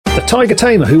The Tiger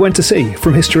Tamer Who Went to Sea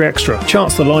from History Extra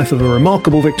charts the life of a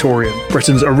remarkable Victorian,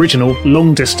 Britain's original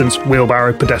long-distance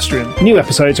wheelbarrow pedestrian. New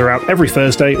episodes are out every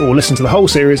Thursday, or listen to the whole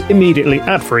series immediately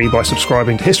ad-free by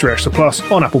subscribing to History Extra Plus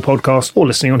on Apple Podcasts or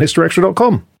listening on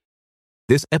historyextra.com.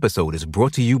 This episode is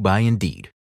brought to you by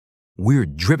Indeed. We're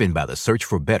driven by the search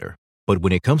for better, but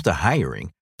when it comes to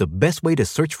hiring, the best way to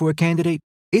search for a candidate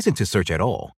isn't to search at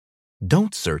all.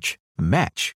 Don't search,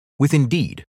 match with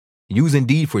Indeed. Use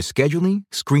Indeed for scheduling,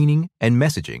 screening, and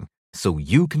messaging so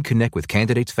you can connect with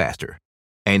candidates faster.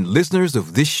 And listeners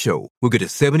of this show will get a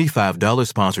 $75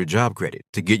 sponsored job credit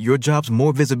to get your jobs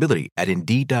more visibility at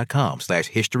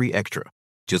Indeed.com/History Extra.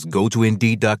 Just go to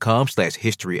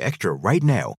Indeed.com/History Extra right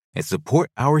now and support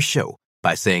our show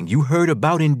by saying you heard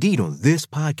about Indeed on this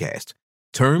podcast.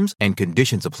 Terms and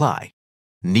conditions apply.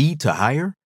 Need to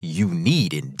hire? You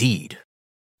need Indeed.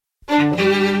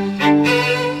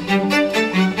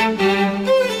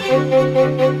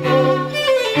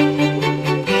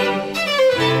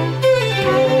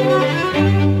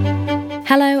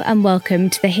 Hello and welcome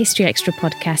to the History Extra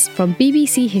podcast from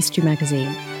BBC History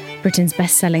Magazine, Britain's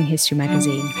best-selling history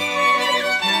magazine.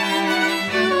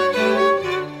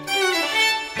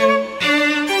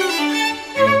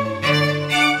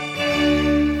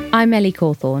 I'm Ellie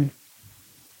Cawthorne.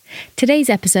 Today's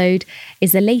episode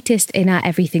is the latest in our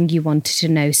Everything You Wanted to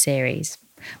Know series,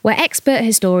 where expert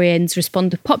historians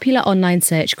respond to popular online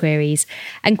search queries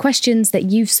and questions that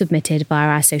you've submitted via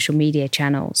our social media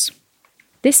channels.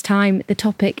 This time, the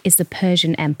topic is the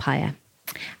Persian Empire.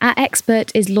 Our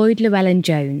expert is Lloyd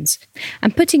Llewellyn-Jones,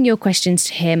 and putting your questions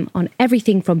to him on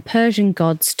everything from Persian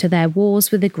gods to their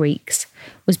wars with the Greeks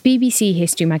was BBC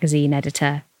History Magazine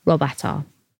editor Rob Attar.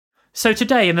 So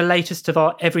today, in the latest of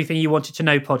our Everything You Wanted to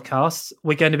Know podcasts,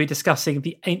 we're going to be discussing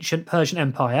the ancient Persian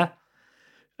Empire.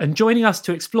 And joining us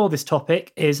to explore this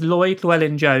topic is Lloyd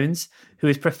Llewellyn-Jones, who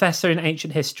is Professor in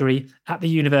Ancient History at the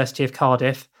University of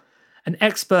Cardiff, an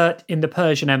expert in the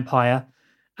Persian Empire,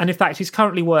 and in fact he's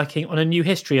currently working on a new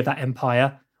history of that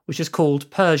empire, which is called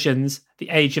Persians, the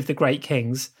Age of the Great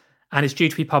Kings, and is due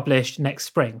to be published next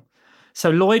spring. So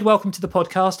Lloyd, welcome to the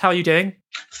podcast. How are you doing?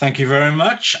 Thank you very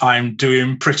much. I'm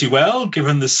doing pretty well,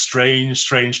 given the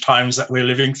strange times that we're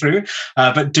living through,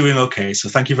 but doing okay. So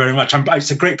thank you very much. It's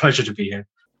a great pleasure to be here.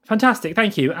 Fantastic,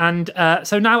 thank you. And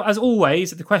so now, as always,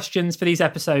 the questions for these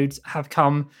episodes have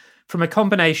come from a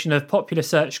combination of popular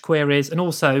search queries and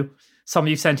also some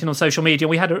you've sent in on social media.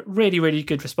 We had a really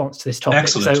good response to this topic.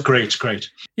 Excellent, so, great.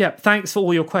 Yeah, thanks for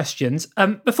all your questions.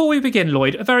 Before we begin,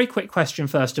 Lloyd, a very quick question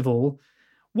first of all.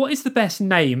 What is the best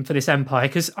name for this empire?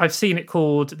 Because I've seen it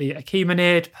called the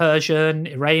Achaemenid, Persian,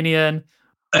 Iranian.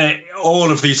 All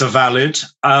of these are valid.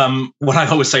 What I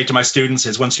always say to my students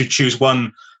is once you choose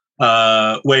one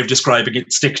way of describing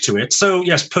it, stick to it. So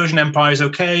yes, Persian Empire is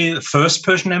okay. The first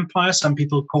Persian Empire, some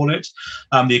people call it.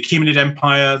 The Achaemenid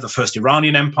Empire, the first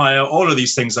Iranian Empire, all of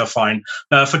these things are fine.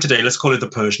 For today, let's call it the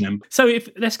Persian Empire. So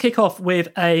let's kick off with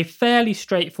a fairly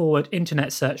straightforward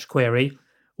internet search query,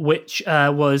 which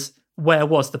was, where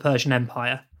was the Persian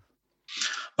Empire?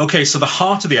 Okay, so the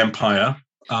heart of the empire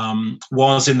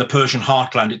was in the Persian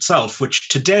heartland itself, which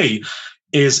today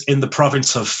is in the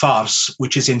province of Fars,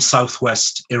 which is in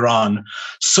southwest Iran.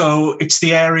 So it's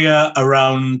the area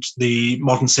around the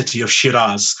modern city of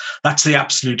Shiraz. That's the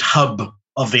absolute hub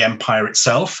of the empire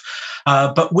itself.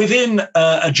 But within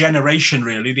a generation,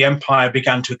 really, the empire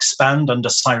began to expand under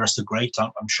Cyrus the Great.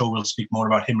 I'm sure we'll speak more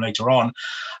about him later on.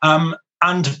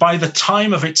 And by the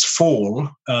time of its fall,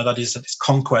 that is, its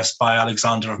conquest by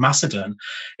Alexander of Macedon,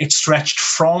 it stretched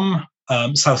from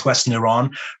southwestern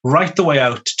Iran right the way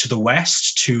out to the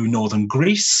west to northern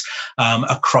Greece,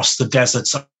 across the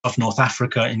deserts of North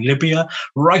Africa in Libya,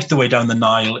 right the way down the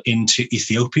Nile into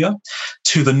Ethiopia.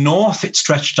 To the north, it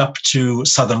stretched up to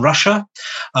southern Russia.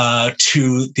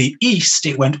 To the east,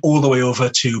 it went all the way over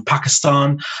to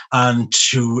Pakistan and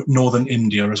to northern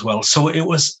India as well. So it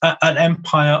was an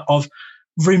empire of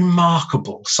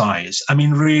remarkable size. I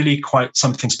mean, really quite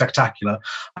something spectacular.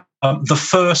 The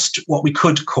first, what we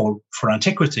could call for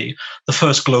antiquity, the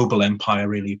first global empire,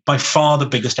 really, by far the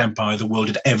biggest empire the world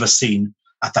had ever seen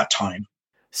at that time.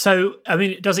 So, I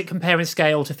mean, does it compare in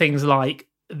scale to things like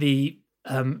the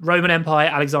Roman Empire,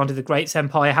 Alexander the Great's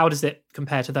empire? How does it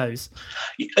compare to those?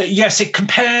 Yes, it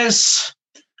compares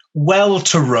well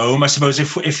to Rome. I suppose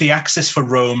if the axis for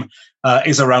Rome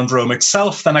is around Rome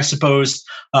itself, then I suppose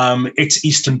its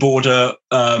eastern border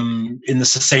in the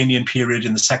Sasanian period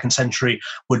in the 2nd century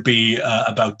would be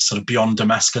about sort of beyond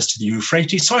Damascus to the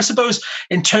Euphrates. So I suppose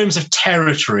in terms of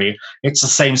territory, it's the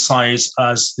same size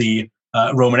as the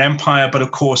Roman Empire. But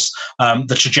of course,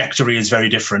 the trajectory is very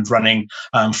different, running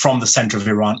from the center of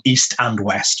Iran, east and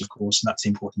west, of course. And that's the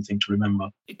important thing to remember.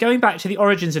 Going back to the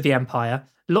origins of the empire,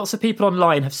 lots of people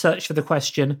online have searched for the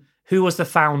question, who was the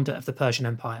founder of the Persian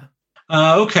Empire?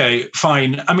 Okay,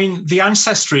 fine. I mean, the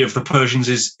ancestry of the Persians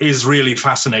is really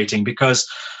fascinating, because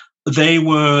they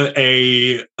were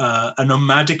a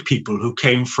nomadic people who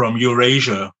came from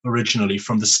Eurasia originally,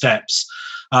 from the steppes.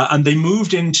 And they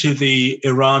moved into the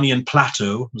Iranian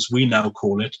plateau, as we now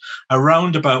call it,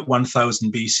 around about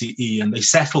 1000 BCE, and they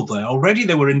settled there. Already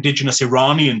there were indigenous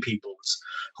Iranian peoples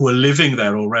who were living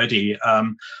there already.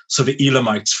 So the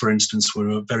Elamites, for instance, were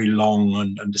a very long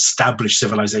and established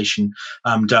civilization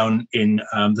down in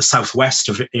the southwest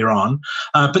of Iran.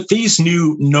 But these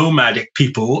new nomadic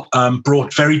people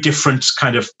brought very different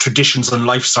kind of traditions and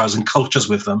lifestyles and cultures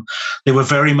with them. They were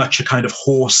very much a kind of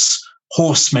horse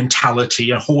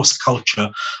mentality, a horse culture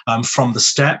from the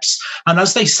steppes. And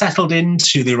as they settled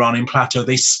into the Iranian plateau,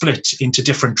 they split into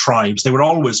different tribes. They were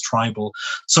always tribal.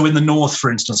 So in the north, for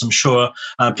instance, I'm sure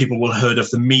people will have heard of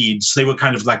the Medes. They were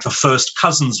kind of like the first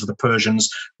cousins of the Persians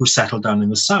who settled down in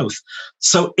the south.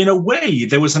 So in a way,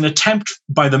 there was an attempt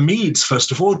by the Medes, first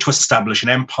of all, to establish an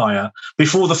empire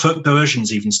before the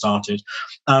Persians even started.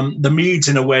 The Medes,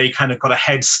 in a way, kind of got a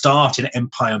head start in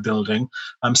empire building,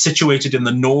 situated in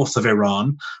the north of Iran.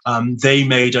 They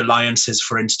made alliances,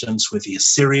 for instance, with the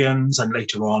Assyrians and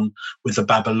later on with the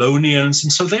Babylonians.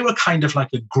 And so they were kind of like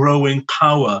a growing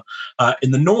power in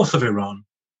the north of Iran.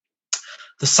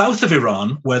 The south of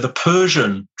Iran, where the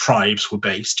Persian tribes were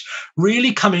based,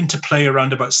 really come into play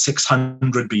around about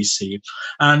 600 BC.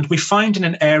 And we find in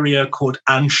an area called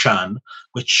Anshan,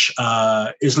 which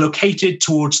is located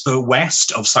towards the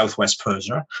west of southwest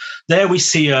Persia. There we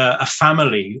see a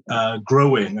family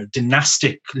growing, a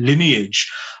dynastic lineage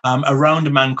around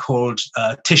a man called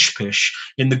Tishpish.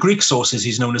 In the Greek sources,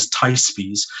 he's known as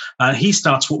Teispes. He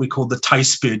starts what we call the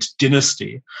Teispid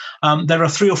dynasty. There are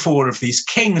 3 or 4 of these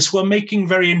kings who are making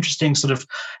very interesting sort of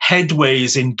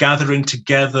headways in gathering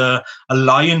together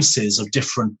alliances of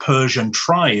different Persian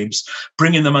tribes,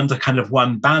 bringing them under kind of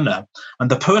one banner. And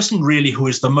the person really who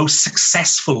is the most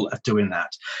successful at doing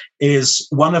that is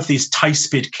one of these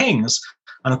Teispid kings.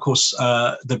 And of course,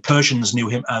 the Persians knew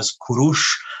him as Kurush.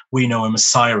 We know him as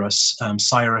Cyrus,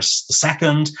 Cyrus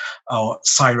II, or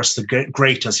Cyrus the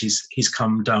Great, as he's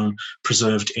come down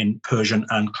preserved in Persian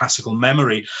and classical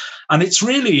memory. And it's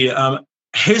really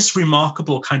his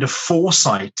remarkable kind of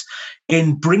foresight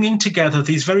in bringing together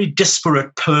these very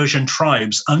disparate Persian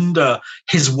tribes under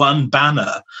his one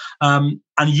banner, and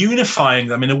unifying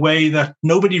them in a way that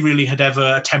nobody really had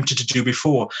ever attempted to do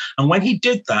before. And when he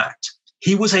did that,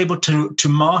 he was able to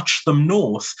march them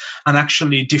north and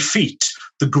actually defeat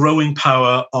the growing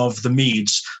power of the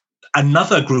Medes,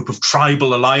 another group of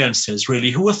tribal alliances,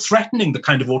 really, who were threatening the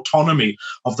kind of autonomy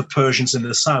of the Persians in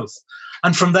the south.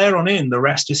 And from there on in, the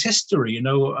rest is history. You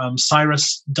know,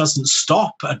 Cyrus doesn't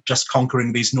stop at just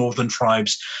conquering these northern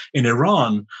tribes in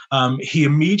Iran. He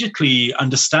immediately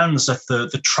understands that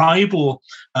the tribal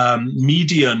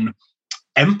Median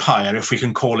empire, if we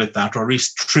can call it that, or at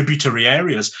least tributary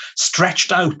areas,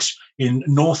 stretched out in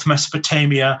North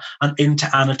Mesopotamia and into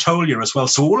Anatolia as well.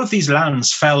 So all of these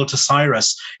lands fell to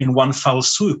Cyrus in one fell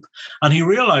swoop. And he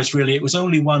realized really it was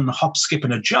only one hop, skip,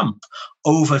 and a jump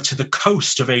over to the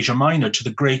coast of Asia Minor, to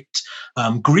the great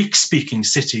Greek-speaking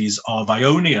cities of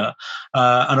Ionia.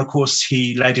 And of course,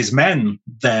 he led his men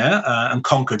there and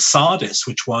conquered Sardis,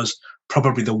 which was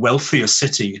probably the wealthiest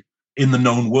city in the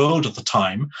known world at the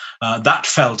time. That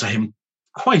fell to him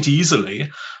quite easily.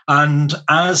 And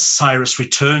as Cyrus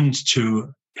returned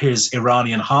to his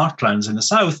Iranian heartlands in the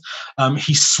south,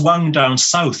 he swung down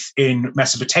south in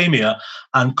Mesopotamia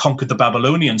and conquered the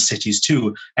Babylonian cities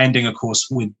too, ending, of course,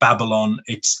 with Babylon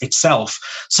itself.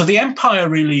 So the empire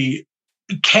really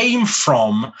came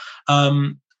from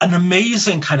an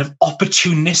amazing kind of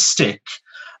opportunistic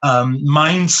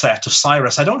mindset of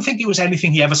Cyrus. I don't think it was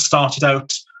anything he ever started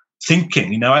out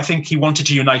thinking. You know, I think he wanted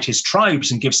to unite his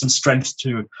tribes and give some strength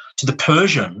to the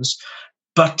Persians.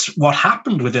 But what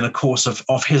happened within a course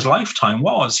of his lifetime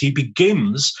was he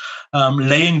begins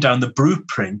laying down the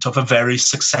blueprint of a very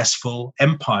successful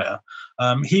empire.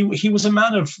 He was a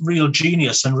man of real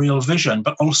genius and real vision,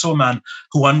 but also a man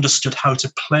who understood how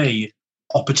to play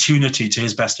opportunity to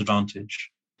his best advantage.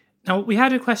 Now, we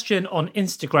had a question on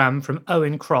Instagram from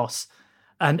Owen Cross,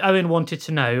 and Owen wanted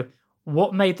to know,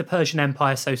 what made the Persian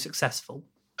Empire so successful?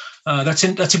 That's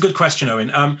a good question,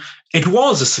 Owen. It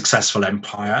was a successful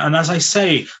empire, and as I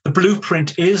say, the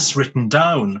blueprint is written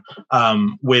down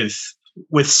with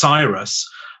Cyrus.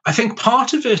 I think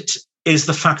part of it is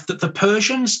the fact that the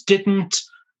Persians didn't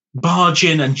barge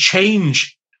in and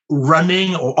change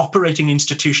running or operating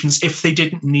institutions if they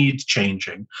didn't need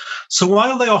changing. So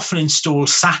while they often install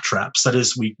satraps, that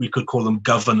is, we could call them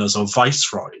governors or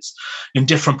viceroys, in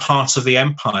different parts of the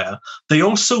empire, they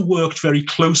also worked very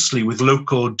closely with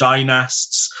local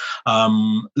dynasts,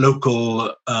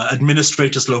 local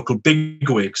administrators, local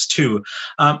bigwigs too.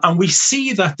 And we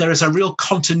see that there is a real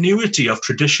continuity of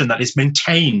tradition that is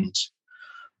maintained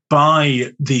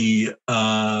by the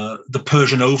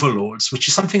Persian overlords, which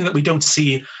is something that we don't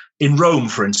see in Rome,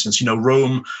 for instance.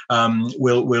 Rome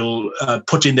will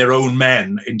put in their own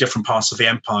men in different parts of the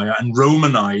empire and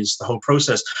Romanize the whole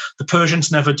process. The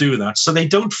Persians never do that. So they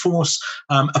don't force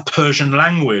a Persian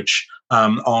language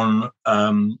on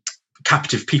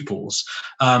captive peoples.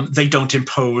 They don't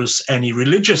impose any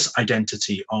religious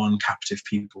identity on captive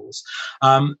peoples.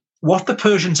 What the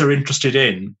Persians are interested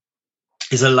in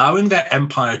is allowing their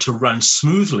empire to run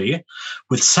smoothly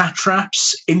with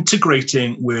satraps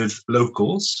integrating with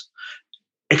locals,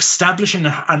 establishing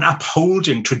and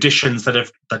upholding traditions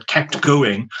that kept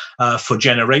going for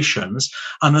generations.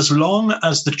 And as long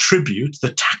as the tribute,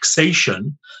 the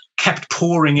taxation, kept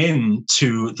pouring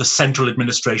into the central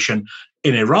administration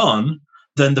in Iran,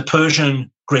 then the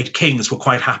Persian great kings were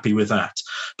quite happy with that.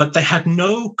 But they had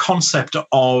no concept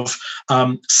of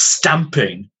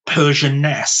stamping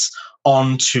Persianness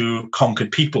onto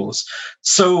conquered peoples.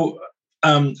 So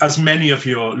as many of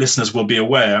your listeners will be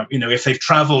aware, if they've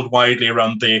traveled widely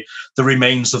around the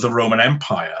remains of the Roman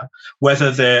Empire,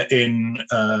 whether they're in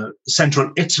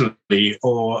central Italy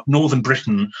or northern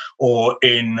Britain or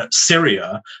in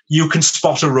Syria, you can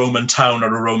spot a Roman town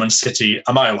or a Roman city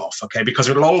a mile off, okay? Because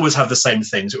it will always have the same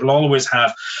things. It will always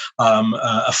have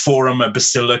a forum, a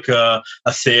basilica,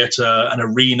 a theatre, an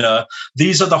arena.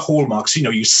 These are the hallmarks.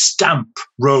 You stamp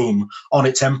Rome on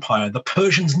its empire. The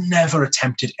Persians never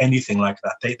attempted anything like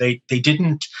that. They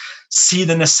didn't see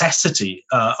the necessity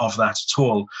of that at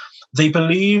all. They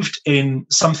believed in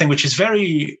something which is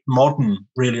very modern,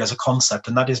 really, as a concept,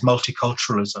 and that is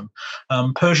multiculturalism.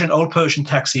 Old Persian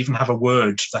texts even have a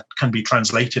word that can be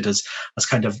translated as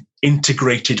kind of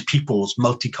integrated peoples,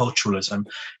 multiculturalism.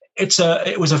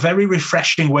 It was a very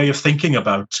refreshing way of thinking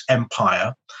about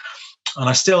empire. And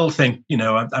I still think,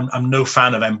 I'm no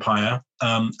fan of empire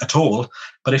at all.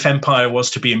 But if empire was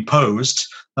to be imposed,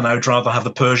 then I would rather have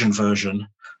the Persian version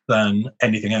than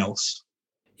anything else.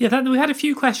 Yeah, we had a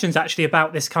few questions actually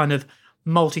about this kind of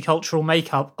multicultural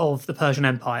makeup of the Persian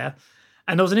Empire.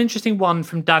 And there was an interesting one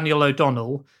from Daniel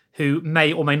O'Donnell, who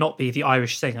may or may not be the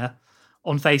Irish singer,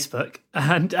 on Facebook.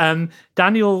 And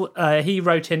Daniel, he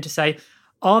wrote in to say,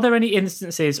 are there any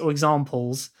instances or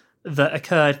examples that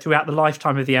occurred throughout the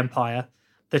lifetime of the empire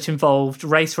that involved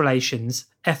race relations,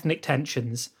 ethnic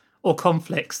tensions, or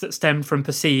conflicts that stemmed from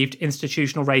perceived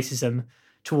institutional racism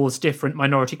towards different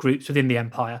minority groups within the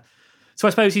empire? So I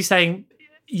suppose he's saying,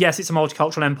 yes, it's a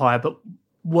multicultural empire, but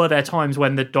were there times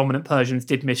when the dominant Persians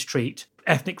did mistreat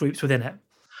ethnic groups within it?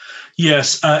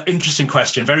 Yes, interesting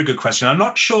question. Very good question. I'm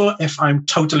not sure if I'm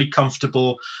totally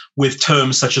comfortable with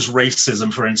terms such as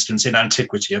racism, for instance, in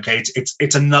antiquity. Okay,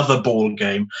 it's another ball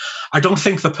game. I don't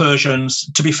think the Persians,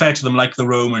 to be fair to them, like the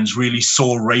Romans, really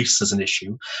saw race as an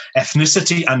issue.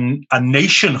 Ethnicity and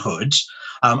nationhood,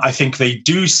 I think they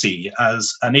do see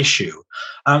as an issue.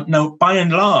 Now, by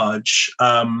and large,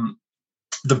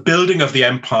 the building of the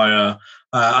empire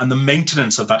and the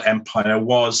maintenance of that empire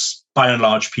was, by and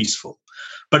large, peaceful.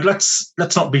 But let's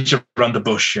not beat around the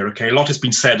bush here, okay? A lot has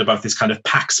been said about this kind of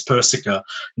Pax Persica,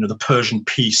 the Persian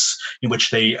peace in which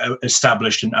they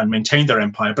established and maintained their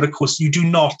empire. But of course, you do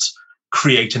not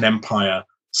create an empire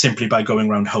simply by going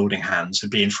around holding hands and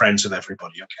being friends with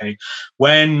everybody, okay?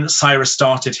 When Cyrus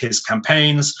started his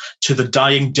campaigns, to the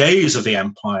dying days of the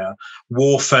empire,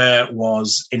 warfare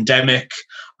was endemic.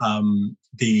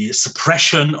 The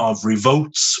suppression of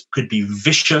revolts could be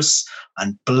vicious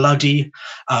and bloody.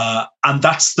 And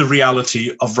that's the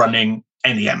reality of running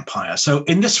any empire. So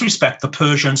in this respect, the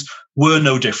Persians were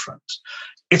no different.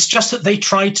 It's just that they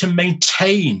tried to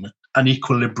maintain an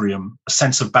equilibrium, a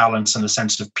sense of balance and a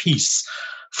sense of peace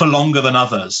for longer than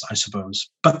others, I suppose.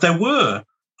 But there were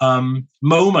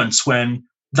moments when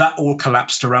that all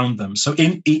collapsed around them. So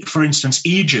for instance,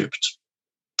 Egypt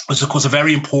was, of course, a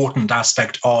very important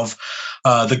aspect of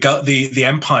the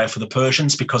empire for the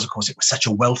Persians, because, of course, it was such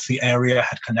a wealthy area,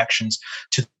 had connections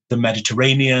to the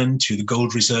Mediterranean, to the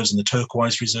gold reserves and the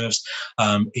turquoise reserves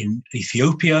in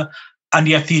Ethiopia. And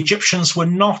yet the Egyptians were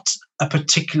not a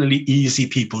particularly easy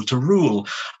people to rule.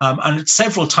 And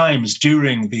several times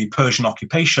during the Persian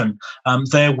occupation,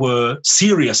 there were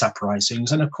serious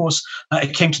uprisings. And of course,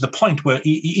 it came to the point where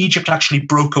Egypt actually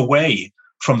broke away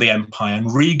from the empire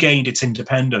and regained its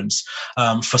independence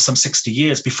for some 60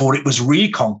 years before it was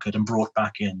reconquered and brought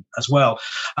back in as well.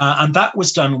 And that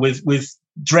was done with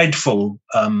dreadful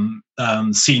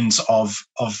scenes of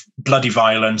bloody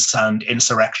violence and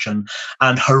insurrection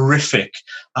and horrific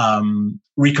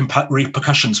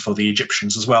repercussions for the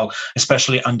Egyptians as well,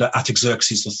 especially under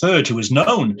Artaxerxes III, who is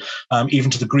known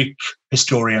even to the Greek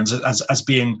historians as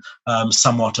being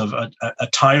somewhat of a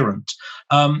tyrant.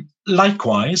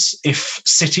 Likewise, if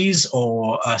cities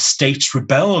or states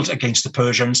rebelled against the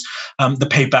Persians, the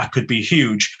payback could be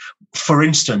huge. For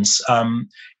instance,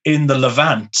 in the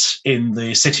Levant, in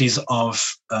the cities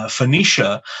of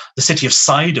Phoenicia, the city of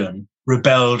Sidon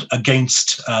rebelled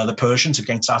against the Persians,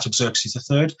 against Artaxerxes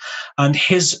III, and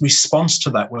his response to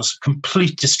that was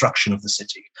complete destruction of the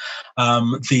city,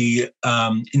 the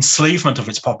enslavement of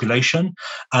its population,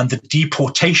 and the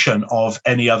deportation of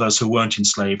any others who weren't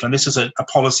enslaved. And this is a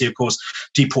policy, of course,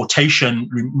 deportation,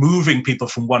 removing people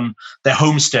from their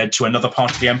homestead to another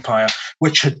part of the empire,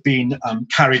 which had been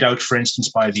carried out, for instance,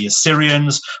 by the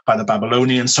Assyrians, by the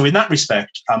Babylonians. So in that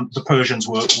respect, the Persians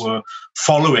were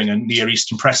following a Near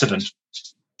Eastern precedent.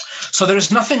 So there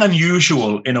is nothing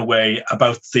unusual in a way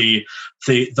about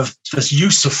this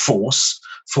use of force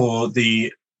for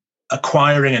the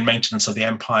acquiring and maintenance of the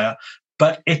empire,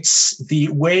 but it's the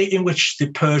way in which the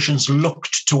Persians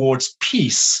looked towards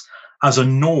peace as a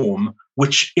norm,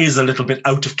 which is a little bit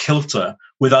out of kilter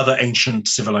with other ancient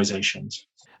civilizations.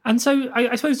 And so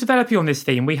I suppose developing on this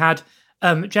theme, we had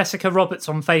Jessica Roberts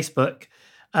on Facebook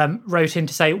wrote in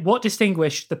to say, what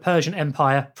distinguished the Persian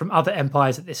Empire from other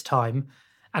empires at this time?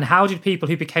 And how did people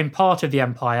who became part of the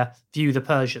empire view the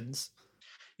Persians?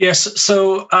 Yes,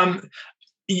 so,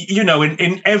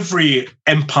 in every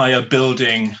empire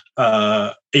building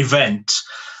event,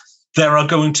 there are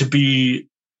going to be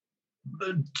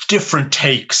different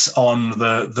takes on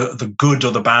the good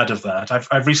or the bad of that.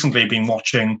 I've recently been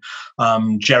watching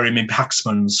Jeremy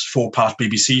Paxman's 4-part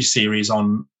BBC series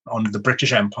on the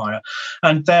British Empire,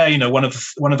 and there, one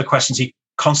of the questions he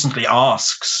constantly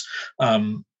asks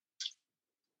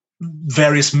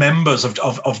various members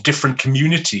of different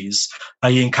communities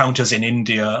he encounters in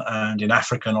India and in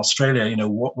Africa and Australia.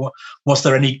 What was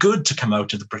there any good to come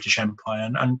out of the British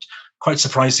Empire? And quite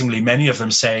surprisingly, many of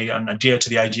them say and adhere to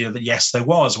the idea that yes, there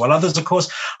was, while others, of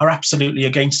course, are absolutely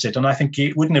against it. And I think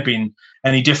it wouldn't have been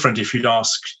any different if you'd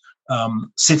asked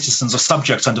citizens or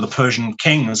subjects under the Persian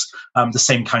kings the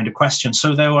same kind of question.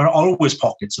 So there were always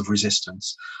pockets of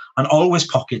resistance and always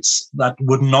pockets that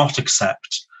would not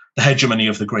accept the hegemony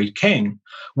of the great king,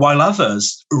 while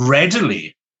others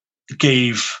readily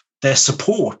gave their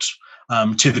support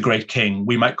to the great king.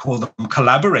 We might call them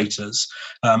collaborators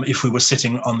if we were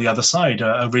sitting on the other side.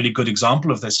 A really good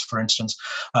example of this, for instance,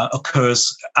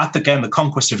 occurs at the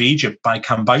conquest of Egypt by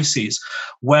Cambyses,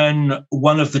 when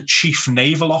one of the chief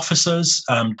naval officers,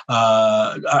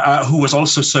 who was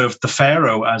also served the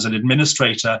pharaoh as an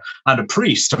administrator and a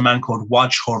priest, a man called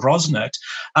Wajh Horoznet,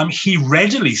 he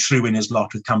readily threw in his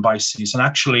lot with Cambyses and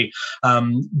actually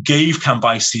gave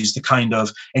Cambyses the kind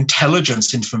of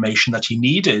intelligence information that he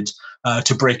needed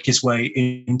to break his way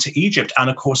into Egypt. And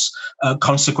of course,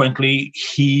 consequently,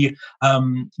 he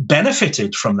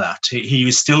benefited from that. He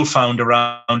was still found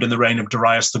around in the reign of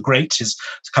Darius the Great, his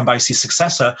Cambyses'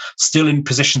 successor, still in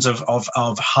positions of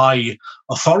high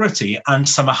authority. And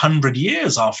some 100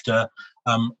 years after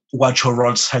Wajh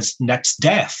Horozhet's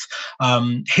death,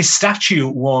 his statue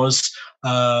was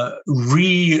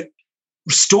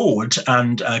restored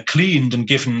and cleaned and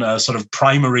given a sort of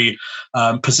primary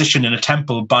position in a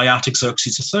temple by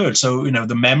Artaxerxes III. So,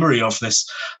 the memory of this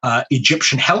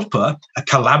Egyptian helper, a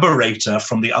collaborator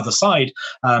from the other side,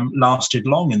 lasted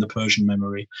long in the Persian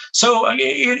memory. So,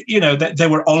 there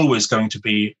were always going to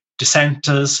be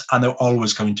dissenters and there were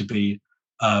always going to be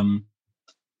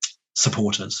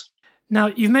supporters. Now,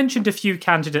 you've mentioned a few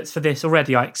candidates for this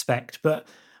already, I expect, but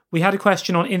we had a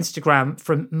question on Instagram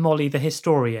from Molly the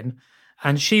Historian,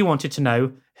 and she wanted to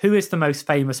know, who is the most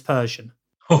famous Persian?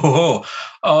 Oh,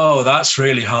 that's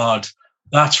really hard.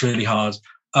 That's really hard.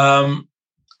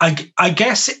 I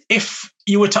guess if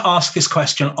you were to ask this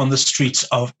question on the streets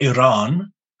of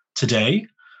Iran today,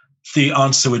 the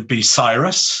answer would be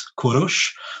Cyrus,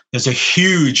 Kurush. There's a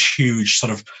huge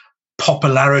sort of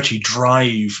popularity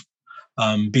drive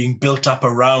being built up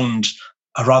around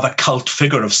a rather cult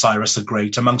figure of Cyrus the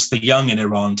Great amongst the young in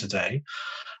Iran today.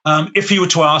 If you were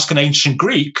to ask an ancient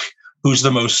Greek who's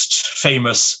the most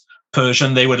famous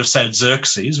Persian, they would have said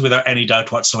Xerxes without any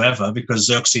doubt whatsoever, because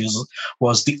Xerxes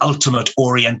was the ultimate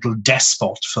Oriental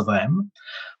despot for them.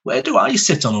 Where do I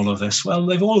sit on all of this? Well,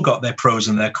 they've all got their pros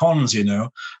and their cons,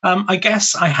 I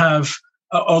guess I have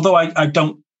although I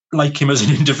don't like him as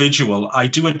an individual, I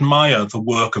do admire the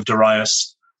work of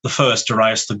Darius the First,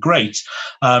 Darius the Great,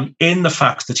 in the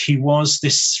fact that he was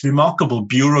this remarkable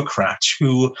bureaucrat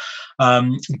who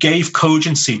gave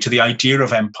cogency to the idea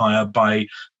of empire by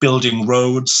building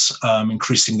roads,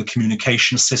 increasing the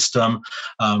communication system,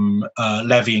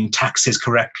 levying taxes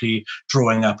correctly,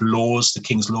 drawing up laws, the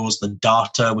king's laws, the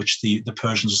data, which the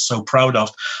Persians are so proud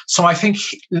of. So I think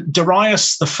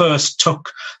Darius the First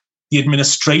took the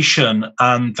administration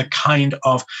and the kind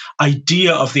of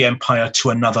idea of the empire to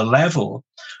another level.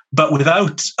 But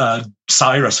without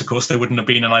Cyrus, of course, there wouldn't have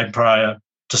been an empire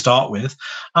to start with.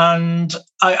 And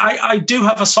I do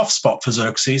have a soft spot for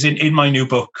Xerxes. In my new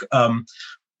book,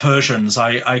 Persians,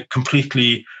 I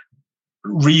completely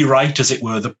rewrite, as it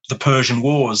were, the Persian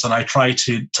Wars, and I try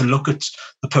to look at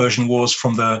the Persian Wars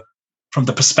from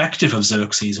the perspective of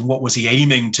Xerxes and what was he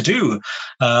aiming to do.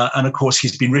 And of course,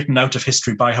 he's been written out of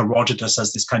history by Herodotus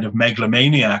as this kind of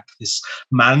megalomaniac, this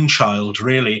man-child,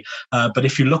 really. But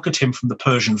if you look at him from the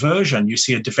Persian version, you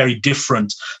see a very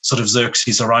different sort of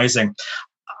Xerxes arising.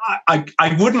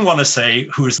 I wouldn't want to say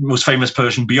who is the most famous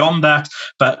Persian beyond that,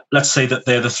 but let's say that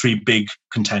they're the three big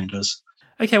contenders.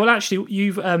 Okay, well, actually,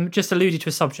 you've just alluded to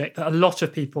a subject that a lot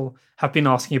of people have been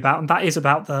asking about, and that is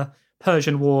about the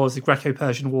Persian Wars, the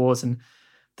Greco-Persian Wars, and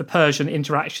the Persian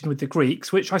interaction with the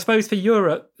Greeks, which I suppose for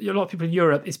Europe, a lot of people in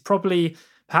Europe, is probably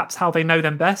perhaps how they know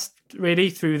them best, really,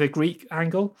 through the Greek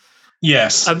angle.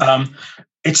 Yes.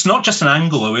 It's not just an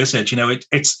angle, though, is it?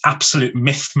 It's absolute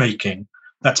myth-making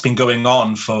that's been going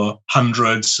on for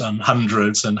hundreds and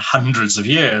hundreds and hundreds of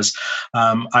years.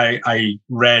 I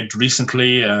read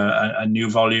recently a new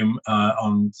volume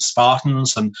on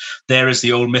Spartans, and there is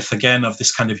the old myth again of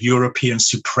this kind of European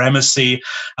supremacy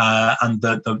and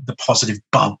the positive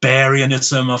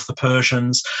barbarianism of the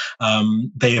Persians.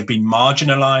 They have been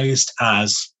marginalized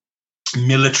as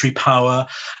military power,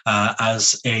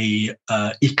 as a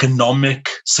economic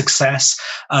success.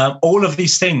 All of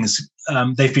these things,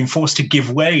 they've been forced to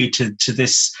give way to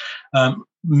this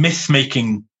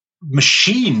myth-making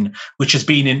machine, which has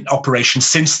been in operation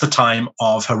since the time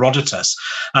of Herodotus.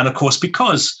 And of course,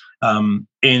 because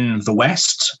in the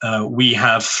West, we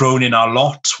have thrown in our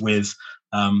lot with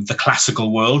the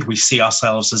classical world, we see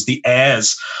ourselves as the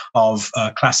heirs of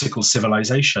classical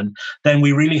civilization, then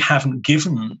we really haven't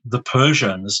given the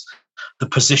Persians the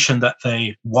position that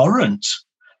they warrant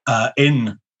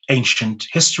in ancient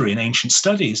history and ancient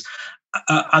studies.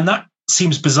 And that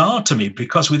seems bizarre to me,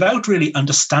 because without really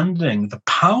understanding the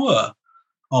power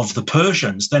of the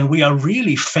Persians, then we are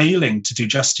really failing to do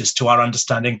justice to our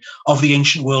understanding of the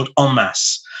ancient world en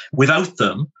masse. Without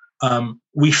them,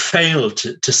 we fail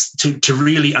to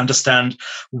really understand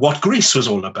what Greece was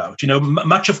all about.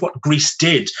 Much of what Greece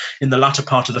did in the latter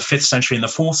part of the 5th century and the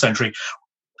 4th century,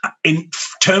 in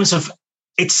terms of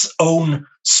its own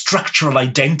structural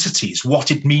identities,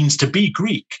 what it means to be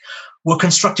Greek, were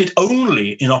constructed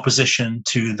only in opposition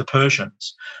to the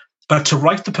Persians. But to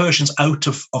write the Persians out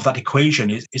of that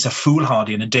equation is a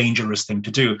foolhardy and a dangerous thing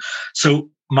to do. So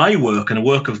my work, and the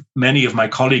work of many of my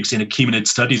colleagues in Achaemenid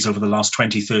studies over the last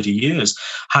 20, 30 years,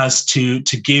 has to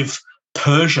give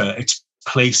Persia its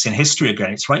place in history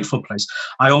again, its rightful place.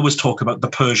 I always talk about the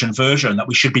Persian version, that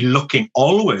we should be looking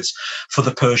always for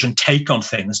the Persian take on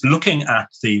things, looking at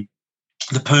the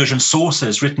Persian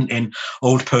sources written in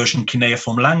Old Persian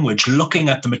cuneiform language, looking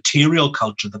at the material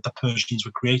culture that the Persians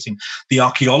were creating, the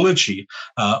archaeology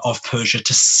of Persia,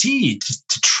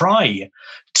 to try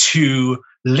to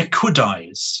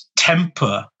liquidize,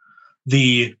 temper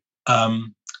the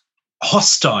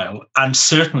hostile and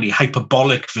certainly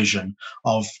hyperbolic vision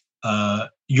of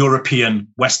European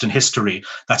Western history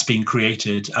that's been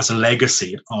created as a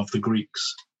legacy of the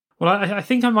Greeks. Well, I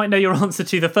think I might know your answer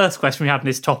to the first question we had in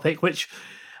this topic, which,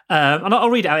 and I'll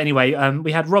read it out anyway.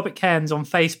 We had Robert Cairns on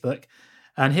Facebook,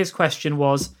 and his question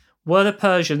was, were the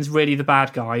Persians really the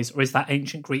bad guys, or is that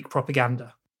ancient Greek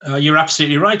propaganda? You're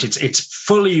absolutely right. It's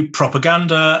fully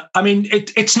propaganda. I mean,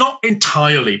 it's not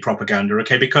entirely propaganda,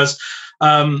 okay, because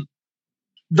the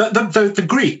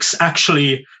Greeks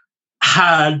actually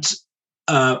had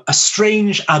a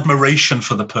strange admiration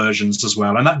for the Persians as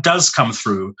well. And that does come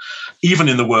through even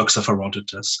in the works of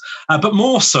Herodotus, but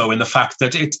more so in the fact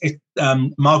that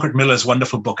Margaret Miller's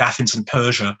wonderful book, Athens and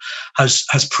Persia,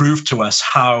 has proved to us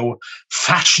how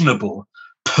fashionable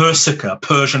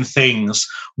Persian things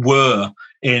were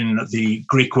in the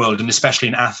Greek world, and especially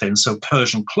in Athens. So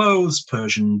Persian clothes,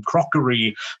 Persian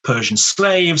crockery, Persian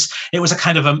slaves. It was a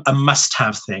kind of a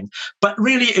must-have thing. But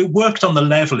really, it worked on the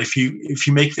level, if you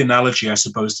make the analogy, I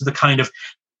suppose, to the kind of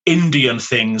Indian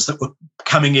things that were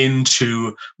coming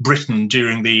into Britain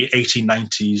during the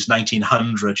 1890s,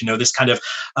 1900, this kind of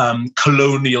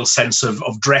colonial sense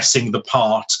of dressing the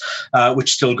part,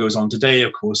 which still goes on today,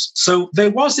 of course. So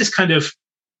there was this kind of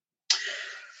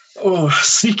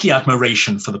sneaky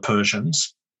admiration for the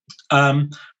Persians.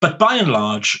 But by and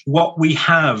large, what we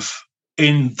have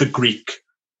in the Greek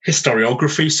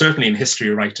historiography, certainly in history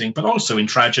writing, but also in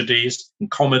tragedies, in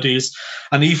comedies,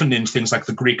 and even in things like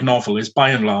the Greek novel, is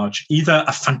by and large either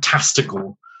a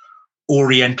fantastical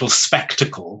Oriental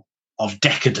spectacle of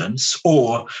decadence,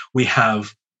 or we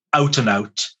have out and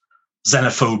out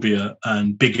xenophobia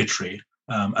and bigotry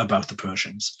about the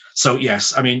Persians. So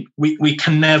yes, I mean, we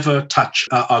can never touch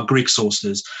our Greek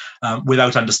sources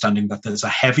without understanding that there's a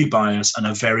heavy bias and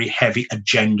a very heavy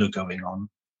agenda going on.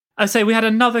 I say we had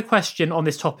another question on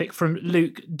this topic from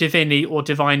Luke Divini or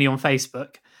Divini on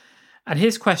Facebook. And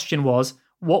his question was,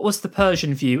 what was the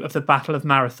Persian view of the Battle of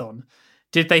Marathon?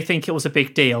 Did they think it was a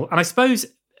big deal? And I suppose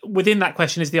within that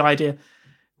question is the idea,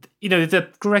 the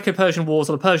Greco-Persian Wars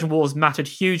or the Persian Wars mattered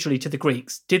hugely to the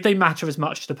Greeks. Did they matter as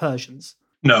much to the Persians?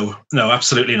 No,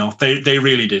 absolutely not. They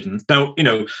really didn't. Now,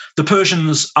 the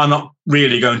Persians are not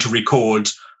really going to record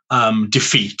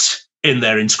defeat in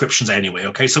their inscriptions anyway,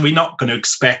 okay? So we're not going to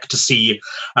expect to see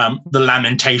the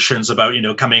lamentations about,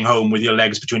 coming home with your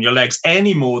legs between your legs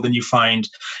any more than you find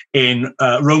in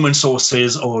Roman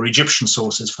sources or Egyptian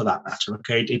sources for that matter,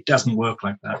 okay? It doesn't work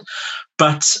like that.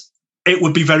 But it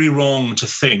would be very wrong to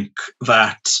think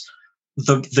that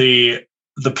the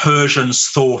Persians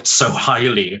thought so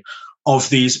highly of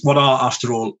these, what are,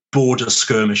 after all, border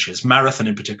skirmishes. Marathon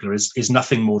in particular is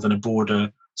nothing more than a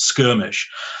border skirmish.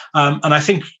 And I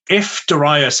think if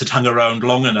Darius had hung around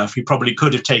long enough, he probably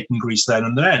could have taken Greece then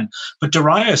and then. But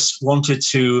Darius wanted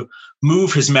to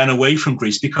move his men away from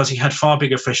Greece because he had far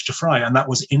bigger fish to fry, and that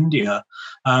was India.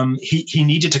 He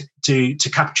needed to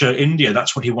capture India.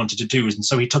 That's what he wanted to do. And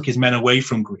so he took his men away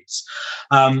from Greece.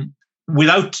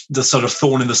 Without the sort of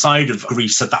thorn in the side of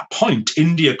Greece at that point,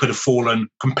 India could have fallen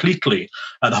completely,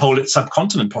 the whole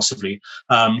subcontinent possibly,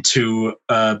 to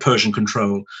Persian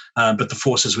control, but the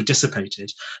forces were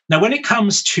dissipated. Now, when it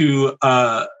comes to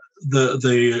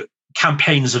the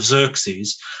campaigns of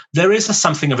Xerxes, there is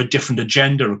something of a different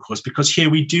agenda, of course, because here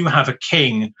we do have a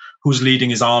king who's leading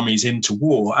his armies into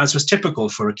war, as was typical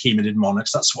for Achaemenid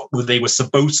monarchs. That's what they were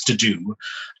supposed to do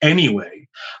anyway.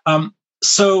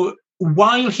 So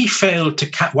while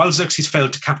Xerxes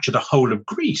failed to capture the whole of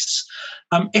Greece,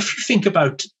 if you think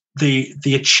about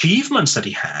the achievements that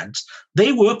he had,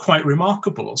 they were quite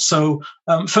remarkable. So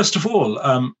first of all,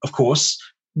 of course,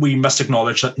 we must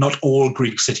acknowledge that not all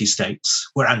Greek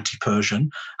city-states were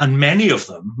anti-Persian, and many of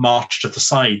them marched at the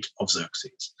side of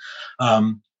Xerxes.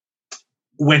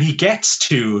 When he gets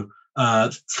to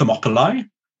Thermopylae,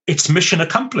 it's mission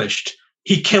accomplished.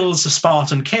 He kills a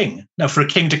Spartan king. Now, for a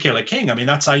king to kill a king, I mean,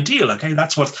 that's ideal, okay?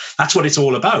 That's what it's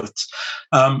all about.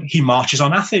 He marches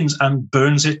on Athens and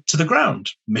burns it to the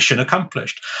ground. Mission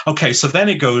accomplished. Okay, so then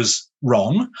it goes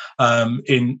wrong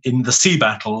in the sea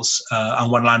battles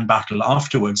and one land battle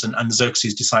afterwards, and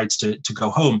Xerxes decides to go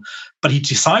home. But he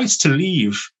decides to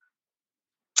leave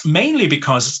mainly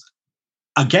because,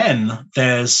 again,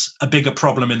 there's a bigger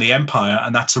problem in the empire,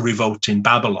 and that's a revolt in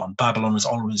Babylon. Babylon is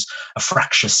always a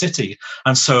fractious city.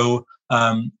 And so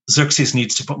Xerxes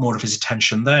needs to put more of his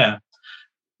attention there.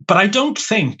 But I don't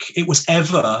think it was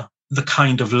ever the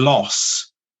kind of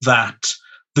loss that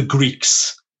the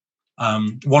Greeks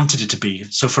wanted it to be.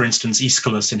 So, for instance,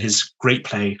 Aeschylus, in his great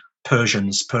play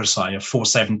Persae of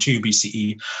 472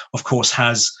 BCE, of course,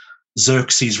 has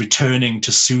Xerxes returning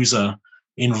to Susa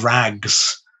in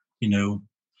rags,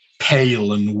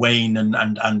 pale and wan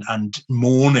and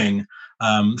mourning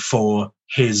for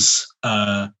his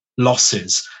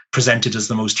losses, presented as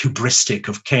the most hubristic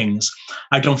of kings.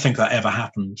 I don't think that ever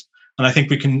happened. And I think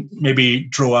we can maybe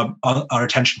draw our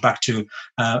attention back to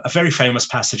a very famous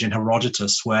passage in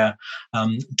Herodotus where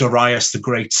Darius the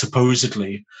Great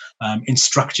supposedly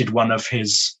instructed one of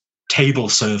his table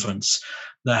servants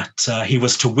that he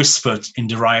was to whisper in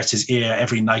Darius's ear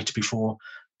every night before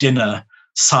dinner,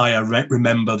 "Sire,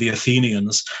 remember the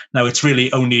Athenians." Now, it's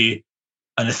really only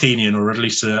an Athenian, or at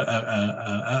least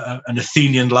an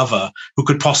Athenian lover, who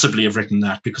could possibly have written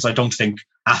that, because I don't think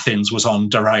Athens was on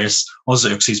Darius or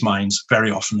Xerxes' minds very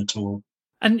often at all.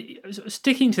 And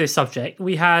sticking to this subject,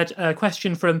 we had a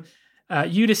question from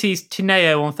Ulysses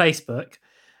Tineo on Facebook,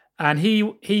 and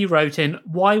he wrote in,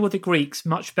 "Why were the Greeks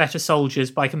much better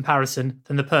soldiers by comparison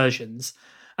than the Persians?"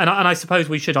 And I suppose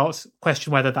we should ask the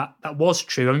question whether that was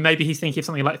true. I mean, maybe he's thinking of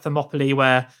something like Thermopylae,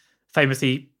 where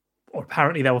famously, or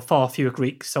apparently, there were far fewer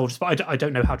Greek soldiers, but I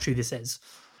don't know how true this is.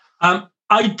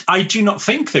 I do not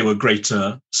think they were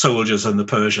greater soldiers than the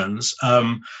Persians.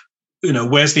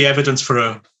 Where's the evidence for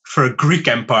a Greek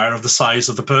empire of the size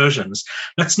of the Persians?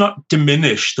 Let's not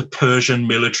diminish the Persian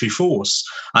military force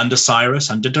under Cyrus,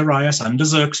 under Darius, under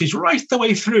Xerxes, right the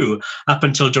way through up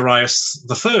until Darius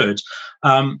III.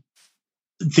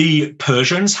 The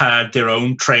Persians had their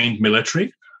own trained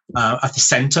military. At the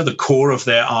center, the core of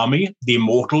their army, the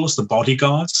immortals, the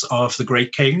bodyguards of the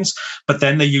great kings, but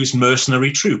then they used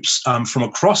mercenary troops from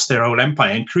across their whole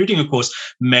empire, including, of course,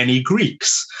 many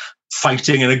Greeks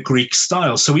fighting in a Greek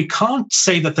style. So we can't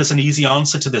say that there's an easy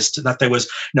answer to this, that there was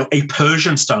a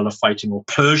Persian style of fighting or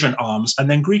Persian arms and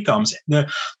then Greek arms.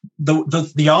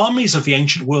 The armies of the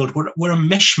ancient world were a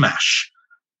mishmash.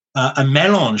 A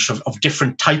melange of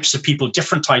different types of people,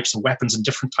 different types of weapons, and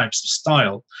different types of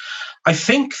style. I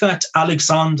think that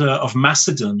Alexander of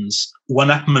Macedon's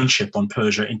one-upmanship on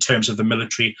Persia in terms of the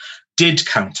military did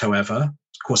count, however.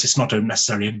 Of course, it's not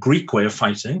necessarily a Greek way of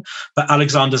fighting, but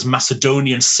Alexander's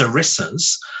Macedonian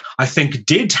sarissas, I think,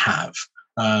 did have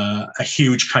a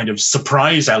huge kind of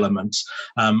surprise element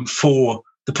for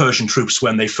the Persian troops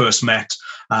when they first met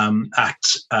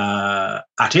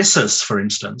at Issus, for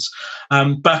instance.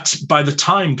 But by the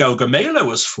time Gaugamela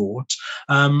was fought,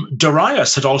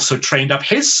 Darius had also trained up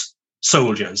his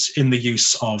soldiers in the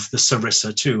use of the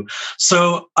sarissa too.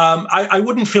 So I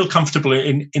wouldn't feel comfortable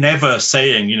in ever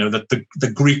saying, that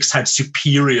the Greeks had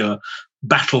superior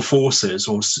battle forces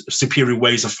or superior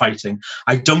ways of fighting.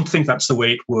 I don't think that's the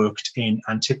way it worked in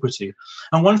antiquity.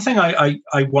 And one thing I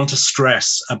want to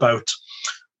stress about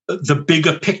the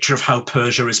bigger picture of how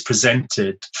Persia is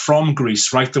presented from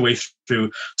Greece right the way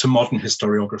through to modern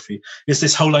historiography is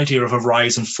this whole idea of a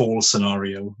rise and fall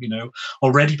scenario.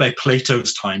 Already by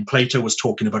Plato's time, Plato was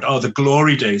talking about, the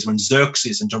glory days when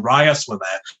Xerxes and Darius were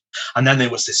there. And then there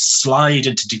was this slide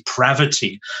into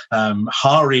depravity,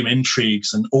 harem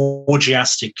intrigues and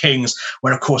orgiastic kings,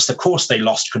 where, of course, they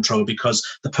lost control because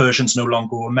the Persians no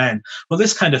longer were men. Well,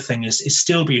 this kind of thing is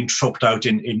still being troped out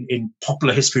in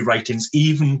popular history writings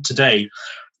even today.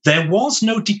 There was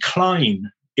no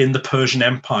decline in the Persian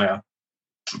Empire.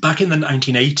 Back in the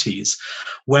 1980s,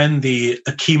 when the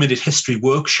Achaemenid History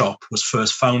Workshop was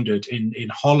first founded in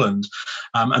Holland,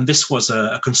 and this was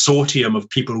a consortium of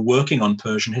people working on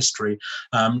Persian history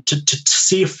to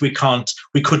see if we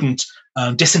couldn't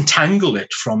disentangle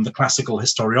it from the classical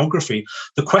historiography.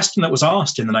 The question that was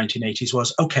asked in the 1980s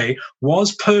was, okay,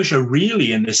 was Persia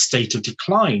really in this state of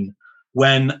decline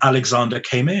when Alexander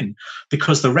came in?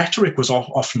 Because the rhetoric was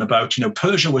often about,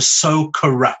 Persia was so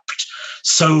corrupt,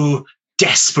 so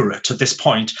desperate at this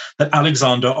point that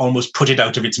Alexander almost put it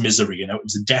out of its misery. It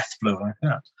was a death blow like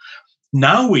that.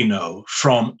 Now we know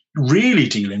from really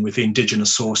dealing with the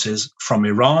indigenous sources from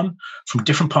Iran, from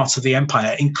different parts of the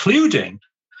empire, including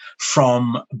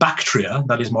from Bactria,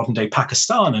 that is modern-day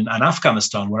Pakistan and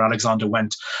Afghanistan, where Alexander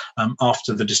went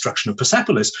after the destruction of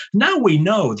Persepolis. Now we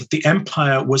know that the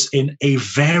empire was in a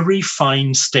very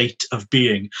fine state of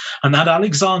being, and that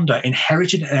Alexander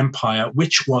inherited an empire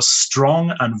which was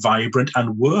strong and vibrant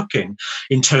and working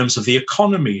in terms of the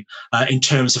economy, in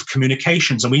terms of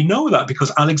communications. And we know that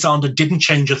because Alexander didn't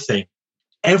change a thing.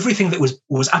 Everything that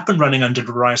was up and running under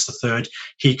Darius III,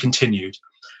 he continued.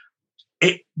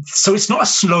 So it's not a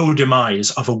slow demise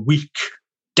of a weak,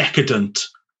 decadent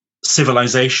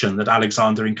civilization that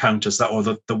Alexander encounters,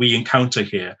 that we encounter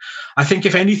here. I think,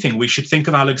 if anything, we should think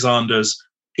of Alexander's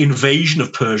invasion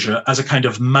of Persia as a kind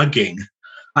of mugging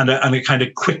and a kind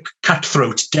of quick,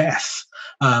 cutthroat death,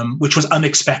 which was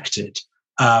unexpected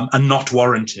and not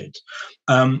warranted.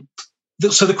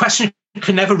 So the question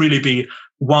can never really be,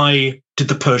 why did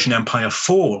the Persian Empire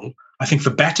fall? I think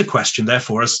the better question,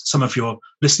 therefore, as some of your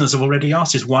listeners have already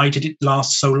asked, is why did it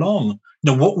last so long?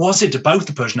 What was it about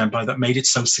the Persian Empire that made it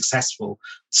so successful?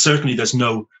 Certainly there's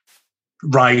no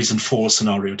rise and fall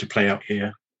scenario to play out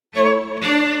here.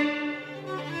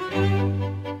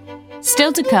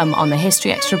 Still to come on the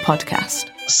History Extra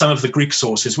podcast. Some of the Greek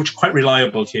sources, which are quite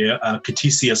reliable here,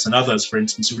 Ctesias and others, for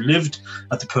instance, who lived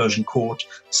at the Persian court,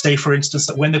 say, for instance,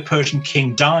 that when the Persian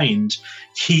king dined,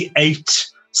 he ate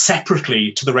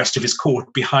separately to the rest of his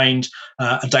court behind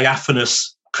a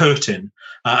diaphanous curtain,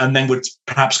 and then would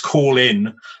perhaps call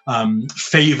in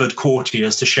favored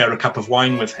courtiers to share a cup of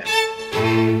wine with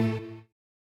him.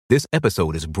 This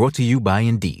episode is brought to you by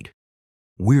Indeed.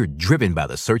 We're driven by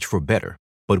the search for better,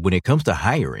 but when it comes to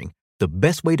hiring, the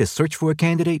best way to search for a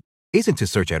candidate isn't to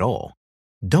search at all.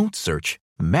 Don't search,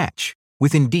 match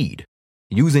with Indeed.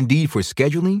 Use Indeed for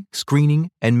scheduling, screening,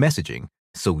 and messaging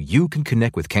so you can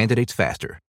connect with candidates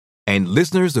faster. And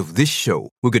listeners of this show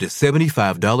will get a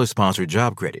 $75 sponsored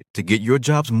job credit to get your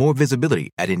jobs more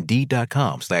visibility at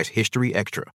Indeed.com/History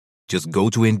Extra. Just go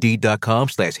to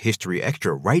Indeed.com/History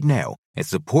Extra right now and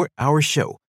support our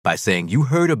show by saying you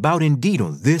heard about Indeed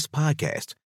on this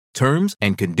podcast. Terms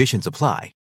and conditions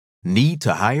apply. Need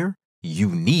to hire? You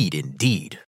need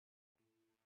Indeed.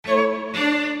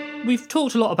 We've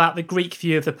talked a lot about the Greek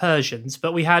view of the Persians,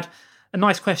 but we had a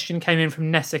nice question came in from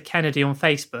Nessa Kennedy on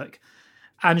Facebook.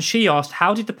 And she asked,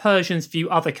 how did the Persians view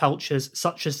other cultures,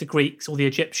 such as the Greeks or the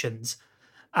Egyptians?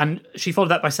 And she followed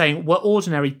that by saying, were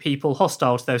ordinary people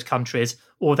hostile to those countries,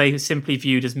 or were they simply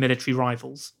viewed as military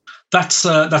rivals? That's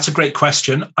a great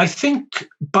question. I think,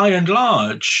 by and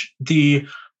large, the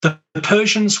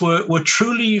Persians were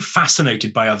truly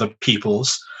fascinated by other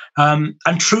peoples and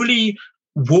truly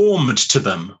warmed to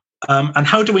them. And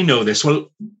how do we know this?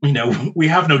 Well, we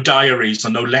have no diaries or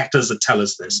no letters that tell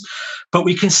us this, but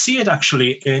we can see it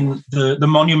actually in the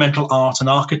monumental art and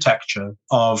architecture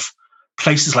of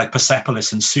places like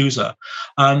Persepolis and Susa,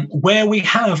 where we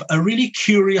have a really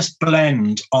curious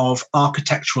blend of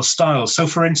architectural styles. So,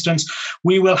 for instance,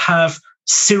 we will have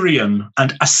Syrian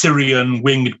and Assyrian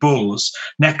winged bulls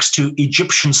next to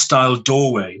Egyptian-style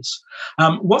doorways.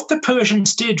 What the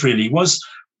Persians did really was,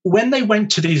 when they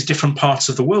went to these different parts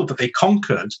of the world that they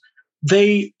conquered,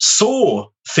 they saw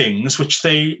things which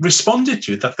they responded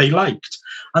to, that they liked,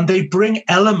 and they bring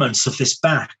elements of this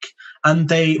back and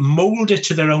they mold it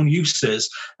to their own uses,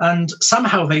 and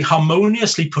somehow they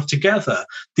harmoniously put together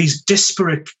these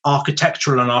disparate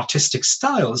architectural and artistic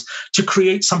styles to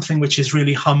create something which is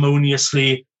really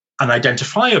harmoniously and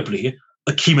identifiably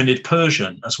Achaemenid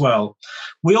Persian as well.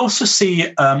 We also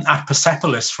see at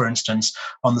Persepolis, for instance,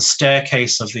 on the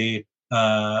staircase of the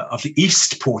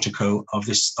east portico of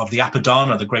the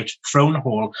Apadana, the great throne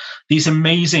hall, these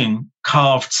amazing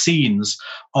carved scenes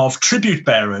of tribute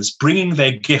bearers bringing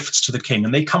their gifts to the king,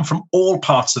 and they come from all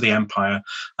parts of the empire,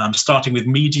 starting with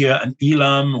Media and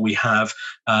Elam. We have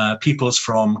peoples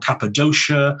from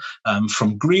Cappadocia,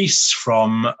 from Greece,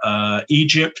 from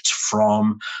Egypt,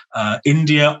 from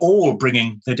India, all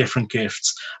bringing their different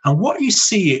gifts. And what you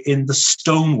see in the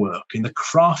stonework, in the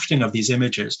crafting of these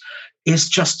images, is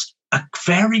just a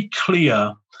very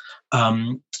clear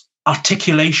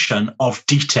articulation of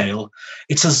detail.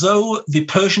 It's as though the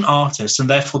Persian artist, and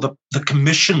therefore the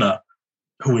commissioner,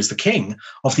 who is the king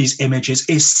of these images,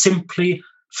 is simply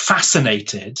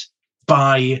fascinated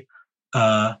by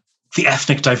the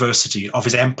ethnic diversity of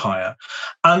his empire.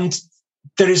 And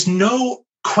there is no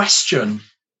question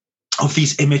of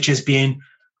these images being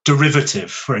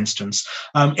derivative, for instance.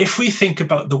 If we think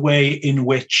about the way in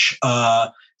which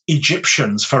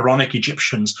Egyptians, pharaonic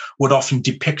Egyptians, would often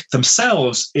depict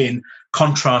themselves in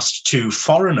contrast to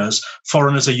foreigners.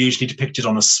 Foreigners are usually depicted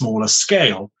on a smaller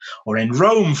scale. Or in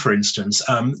Rome, for instance,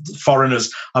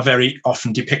 foreigners are very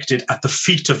often depicted at the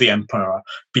feet of the emperor,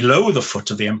 below the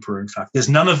foot of the emperor, in fact. There's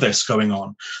none of this going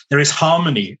on. There is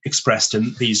harmony expressed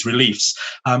in these reliefs.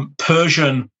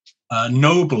 Persian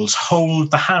nobles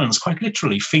hold the hands, quite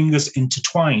literally, fingers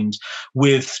intertwined,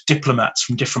 with diplomats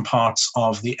from different parts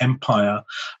of the empire.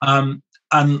 And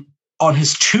on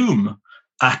his tomb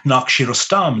at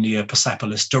Nakshi-Rustam near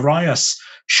Persepolis, Darius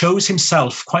shows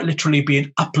himself quite literally being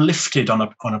uplifted on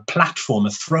a platform, a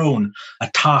throne, a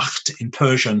taht in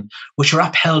Persian, which are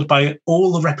upheld by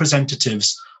all the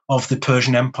representatives of the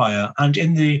Persian Empire. And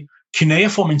in the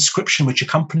cuneiform inscription which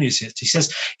accompanies it, he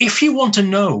says, if you want to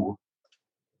know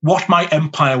what my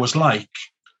empire was like,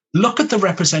 look at the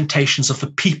representations of the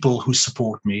people who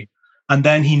support me. And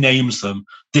then he names them.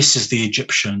 This is the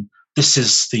Egyptian. This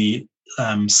is the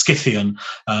Scythian.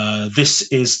 This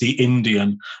is the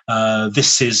Indian.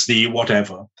 This is the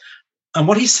whatever. And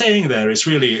what he's saying there is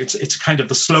really, it's kind of,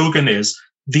 the slogan is,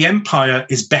 the empire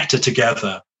is better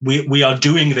together. We are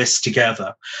doing this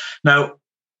together. Now,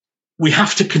 we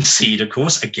have to concede, of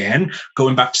course, again,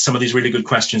 going back to some of these really good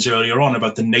questions earlier on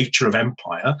about the nature of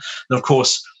empire. And of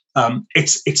course,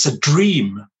 it's a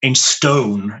dream in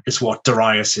stone is what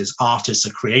Darius's artists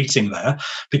are creating there.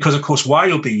 Because, of course,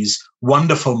 while these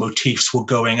wonderful motifs were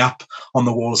going up on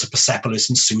the walls of Persepolis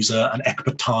and Susa and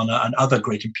Ecbatana and other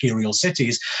great imperial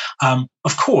cities,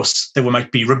 of course, there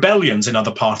might be rebellions in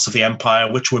other parts of the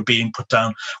empire which were being put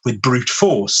down with brute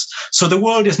force. So the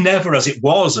world is never as it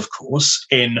was, of course,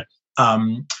 as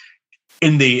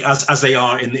they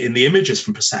are in the images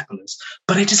from Persepolis,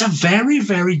 but it is a very,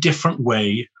 very different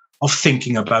way of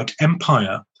thinking about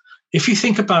empire. If you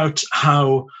think about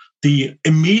how the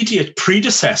immediate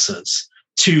predecessors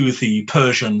to the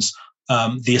Persians,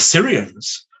 the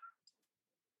Assyrians,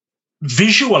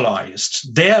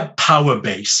 visualized their power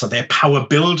base, so their power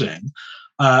building,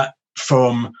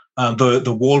 from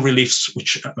the wall reliefs,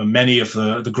 which many of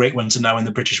the great ones are now in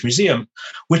the British Museum,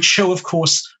 which show, of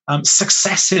course,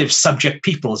 successive subject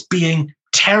peoples being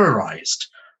terrorized.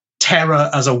 Terror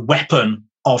as a weapon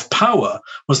of power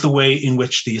was the way in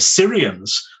which the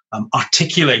Assyrians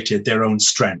articulated their own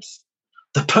strength.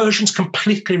 The Persians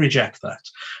completely reject that.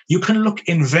 You can look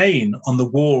in vain on the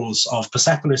walls of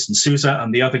Persepolis and Susa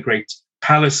and the other great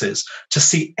palaces to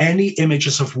see any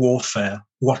images of warfare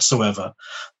whatsoever.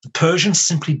 The Persians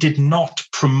simply did not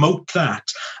promote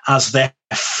that as their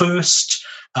first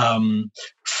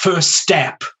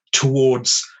step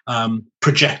towards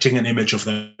projecting an image of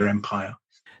their empire.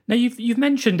 Now, you've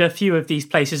mentioned a few of these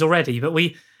places already, but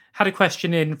we had a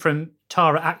question in from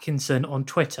Tara Atkinson on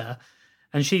Twitter,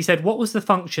 and she said, what was the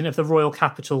function of the royal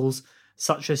capitals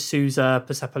such as Susa,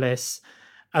 Persepolis,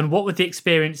 and what would the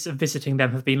experience of visiting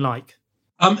them have been like?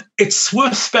 It's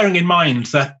worth bearing in mind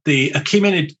that the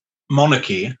Achaemenid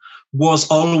monarchy was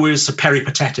always a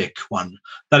peripatetic one.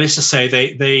 That is to say,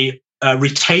 they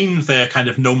retained their kind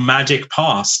of nomadic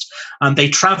past, and they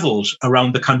traveled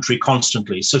around the country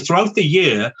constantly. So throughout the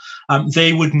year,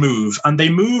 they would move, and they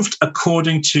moved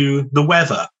according to the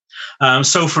weather.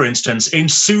 So, for instance, in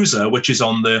Susa, which is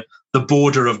on the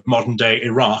border of modern-day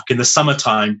Iraq, in the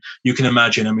summertime, you can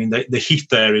imagine, I mean, the heat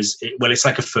there is, well, it's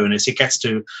like a furnace. It gets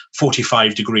to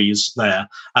 45 degrees there.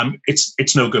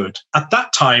 It's no good. At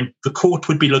that time, the court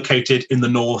would be located in the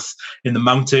north, in the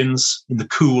mountains, in the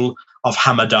cool of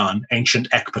Hamadan, ancient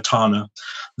Ecbatana.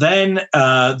 Then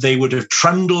they would have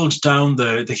trundled down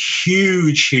the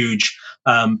huge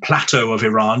plateau of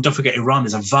Iran. Don't forget, Iran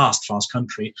is a vast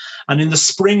country. And in the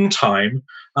springtime,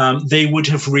 they would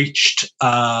have reached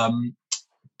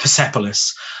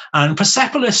Persepolis. And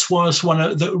Persepolis was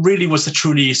really was the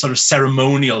truly sort of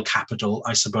ceremonial capital,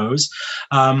 I suppose.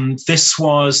 This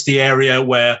was the area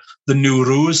where the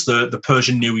Nowruz, the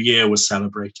Persian New Year, was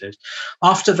celebrated.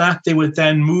 After that, they would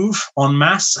then move en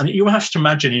masse. And you have to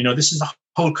imagine, this is a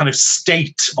whole kind of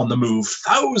state on the move,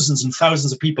 thousands and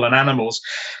thousands of people and animals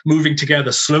moving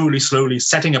together slowly,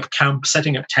 setting up camp,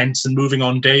 setting up tents, and moving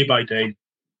on day by day,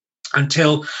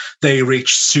 until they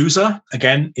reached Susa,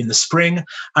 again in the spring,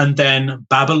 and then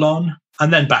Babylon,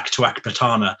 and then back to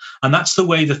Ecbatana. And that's the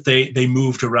way that they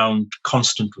moved around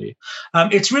constantly.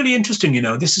 It's really interesting,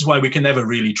 this is why we can never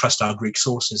really trust our Greek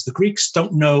sources. The Greeks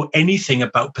don't know anything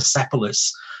about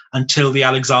Persepolis until the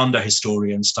Alexander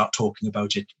historians start talking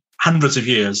about it, hundreds of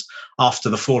years after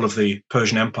the fall of the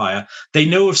Persian Empire. They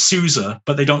know of Susa,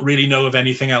 but they don't really know of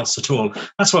anything else at all.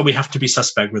 That's why we have to be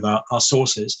suspect with our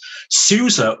sources.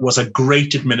 Susa was a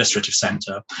great administrative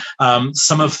center.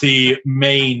 Some of the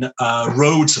main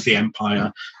roads of the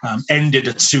empire ended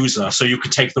at Susa. So you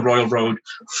could take the royal road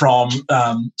from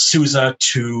Susa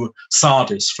to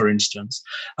Sardis, for instance.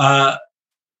 But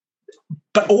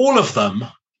all of them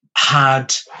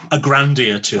had a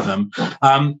grandeur to them.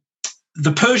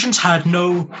 The Persians had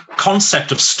no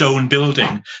concept of stone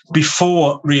building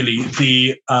before really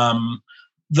the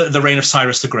reign of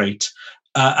Cyrus the Great.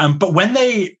 But when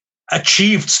they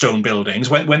achieved stone buildings,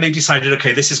 when they decided,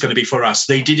 okay, this is going to be for us,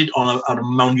 they did it on a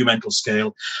monumental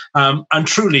scale. And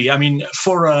truly, I mean,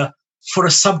 for a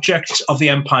subject of the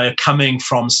empire coming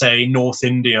from, say, North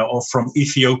India or from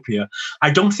Ethiopia,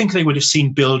 I don't think they would have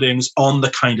seen buildings on the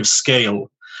kind of scale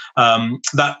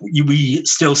that we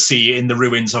still see in the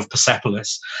ruins of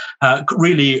Persepolis.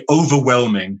 Really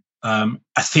overwhelming, a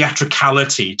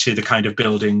theatricality to the kind of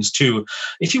buildings too.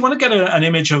 If you want to get an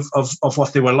image of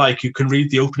what they were like, you can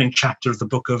read the opening chapter of the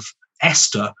book of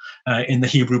Esther in the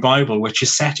Hebrew Bible, which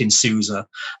is set in Susa,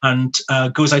 and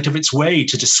goes out of its way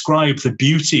to describe the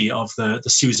beauty of the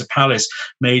Susa palace,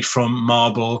 made from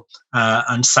marble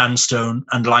and sandstone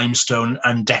and limestone,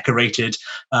 and decorated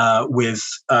with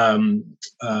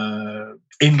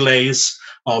inlays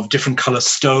of different color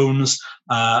stones,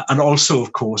 and also,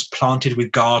 of course, planted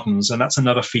with gardens. And that's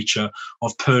another feature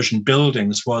of Persian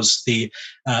buildings, was the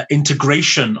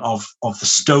integration of the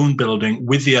stone building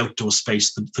with the outdoor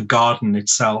space, the garden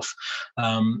itself.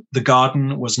 The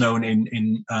garden was known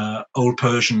in Old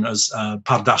Persian as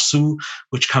pardasu,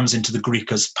 which comes into the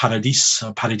Greek as paradis,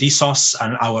 paradisos,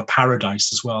 and our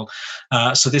paradise as well.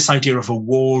 So this idea of a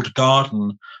walled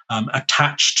garden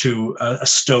attached to a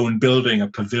stone building, a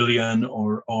pavilion,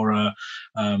 or a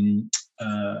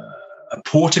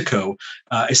portico,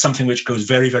 is something which goes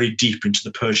very, very deep into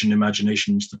the Persian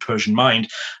imagination, into the Persian mind,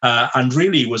 and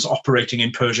really was operating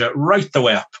in Persia right the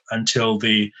way up until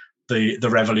the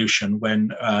revolution,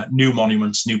 when new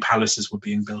monuments, new palaces were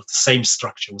being built. The same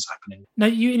structure was happening. Now,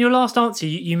 in your last answer,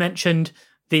 you mentioned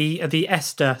the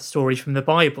Esther story from the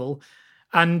Bible,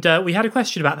 and we had a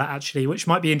question about that actually, which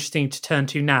might be interesting to turn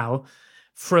to now,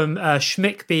 from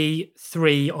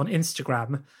Schmickby3 on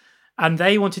Instagram, and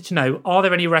they wanted to know, are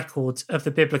there any records of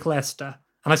the biblical Esther?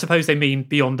 And I suppose they mean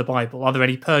beyond the Bible. Are there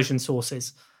any Persian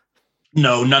sources?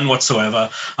 No, none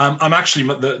whatsoever. I'm actually,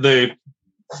 the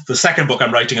second book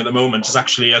I'm writing at the moment is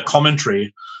actually a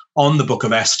commentary on the Book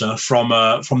of Esther from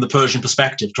the Persian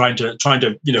perspective, trying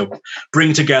to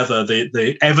bring together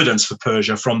the evidence for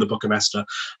Persia from the Book of Esther.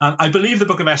 I believe the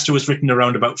Book of Esther was written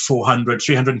around about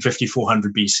 350,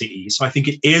 400 BCE. So I think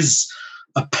it is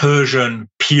a Persian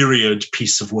period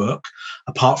piece of work,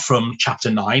 apart from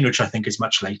chapter 9, which I think is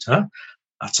much later.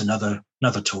 That's another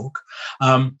talk.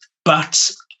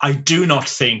 But I do not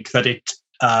think that it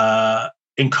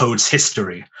encodes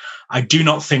history. I do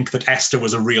not think that Esther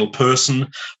was a real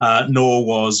person, nor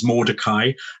was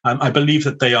Mordecai. I believe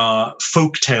that they are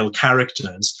folktale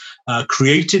characters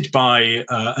created by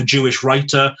a Jewish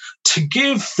writer to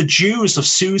give the Jews of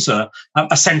Susa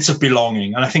a sense of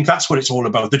belonging. And I think that's what it's all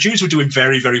about. The Jews were doing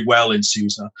very, very well in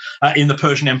Susa, in the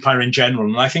Persian Empire in general.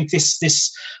 And I think this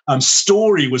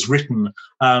story was written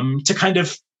to kind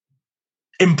of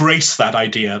embrace that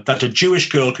idea that a Jewish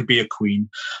girl could be a queen.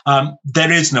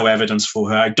 There is no evidence for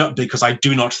her, because I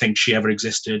do not think she ever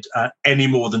existed any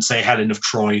more than, say, Helen of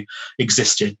Troy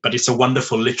existed. But it's a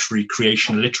wonderful literary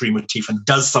creation, a literary motif, and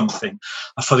does something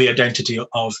for the identity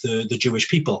of the Jewish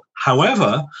people.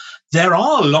 However, there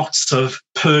are lots of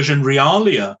Persian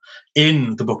realia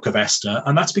in the Book of Esther,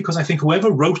 and that's because I think whoever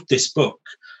wrote this book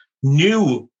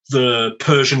knew the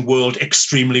Persian world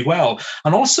extremely well,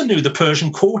 and also knew the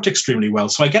Persian court extremely well.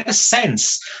 So I get a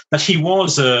sense that he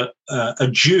was a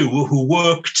Jew who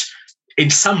worked in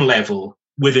some level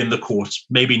within the court,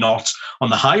 maybe not on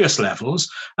the highest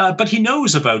levels, but he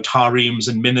knows about harems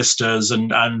and ministers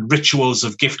and rituals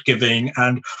of gift giving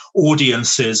and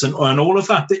audiences and all of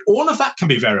that. All of that can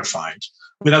be verified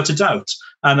without a doubt.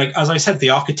 And as I said,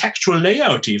 the architectural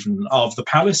layout even of the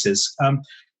palaces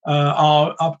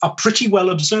are pretty well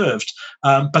observed,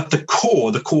 but the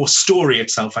core story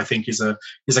itself, I think, is a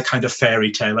kind of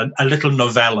fairy tale, a little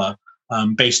novella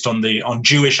based on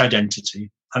Jewish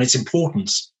identity and its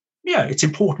importance. Yeah, its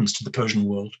importance to the Persian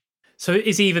world. So,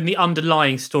 is even the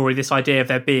underlying story, this idea of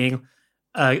there being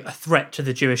a threat to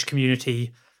the Jewish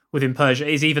community within Persia,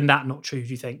 is even that not true? Do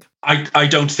you think? I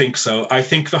don't think so. I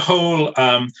think the whole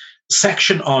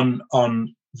section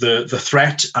on the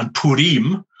threat and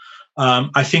Purim.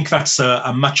 I think that's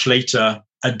a much later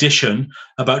addition,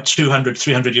 about 200,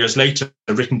 300 years later,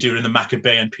 written during the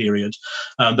Maccabean period.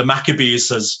 The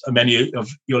Maccabees, as many of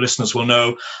your listeners will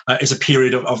know, is a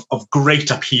period of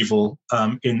great upheaval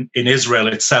in Israel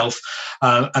itself,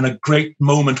 and a great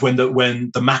moment when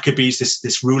the Maccabees,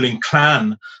 this ruling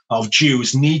clan of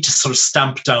Jews, need to sort of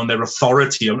stamp down their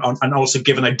authority and also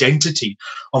give an identity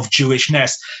of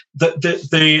Jewishness.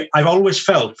 I've always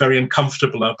felt very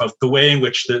uncomfortable about the way in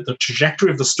which the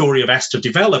trajectory of the story of Esther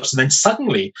develops, and then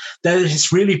suddenly there is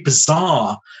this really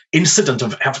bizarre incident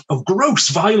of gross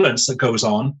violence that goes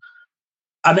on,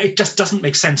 and it just doesn't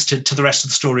make sense to the rest of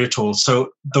the story at all. So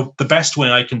the best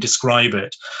way I can describe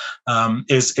it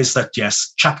is that,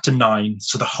 yes, chapter 9,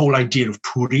 so the whole idea of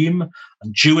Purim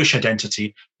and Jewish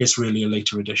identity is really a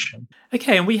later addition.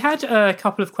 Okay, and we had a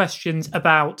couple of questions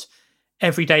about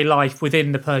everyday life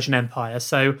within the Persian Empire.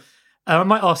 So I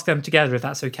might ask them together if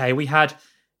that's okay. We had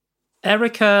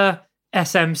Erica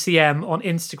SMCM on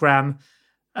Instagram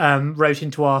wrote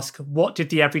in to ask, what did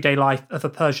the everyday life of a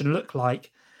Persian look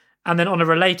like? And then on a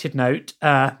related note,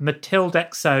 Matilde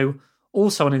Exo,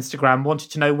 also on Instagram, wanted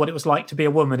to know what it was like to be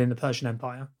a woman in the Persian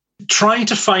Empire. Trying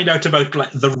to find out about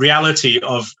the reality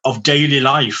of daily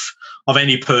life of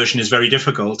any Persian is very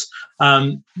difficult,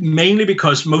 mainly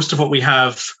because most of what we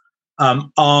have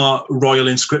are royal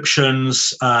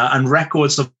inscriptions and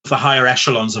records of the higher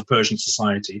echelons of Persian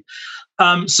society.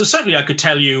 So certainly I could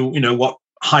tell you, what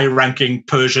high-ranking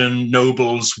Persian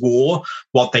nobles wore,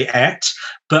 what they ate,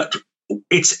 but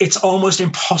it's almost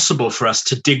impossible for us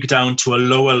to dig down to a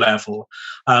lower level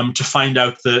to find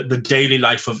out the daily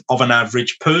life of an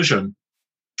average Persian.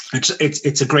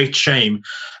 It's a great shame.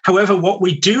 However, what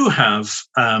we do have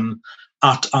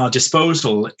at our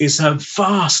disposal is a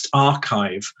vast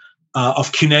archive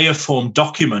of cuneiform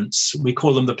documents. We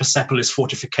call them the Persepolis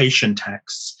fortification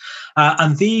texts.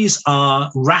 And these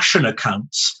are ration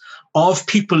accounts of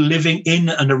people living in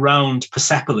and around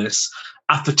Persepolis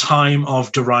at the time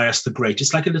of Darius the Great.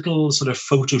 It's like a little sort of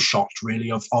Photoshop,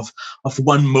 really, of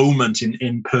one moment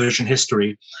in Persian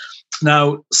history.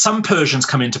 Now, some Persians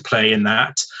come into play in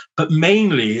that, but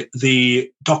mainly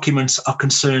the documents are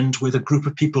concerned with a group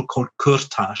of people called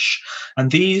kurtash.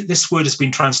 And this word has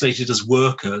been translated as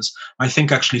workers. I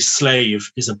think actually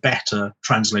slave is a better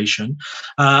translation.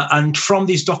 And from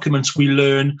these documents, we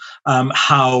learn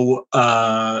how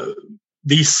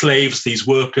these slaves, these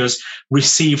workers,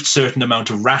 received certain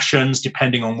amount of rations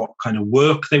depending on what kind of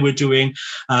work they were doing,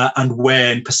 and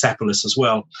where in Persepolis as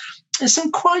well. There's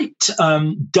some quite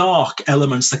dark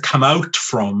elements that come out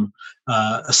from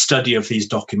a study of these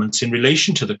documents in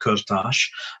relation to the kurtash.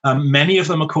 Many of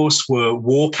them, of course, were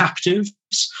war captives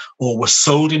or were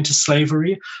sold into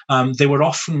slavery. They were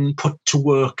often put to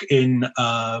work in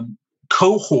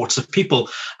cohorts of people,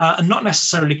 and not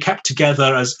necessarily kept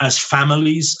together as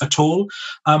families at all.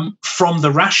 From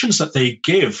the rations that they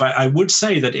give, I would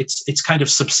say that it's kind of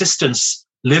subsistence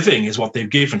living is what they've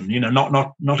given.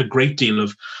 Not a great deal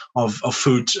of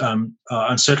food,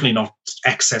 and certainly not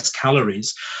excess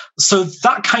calories. So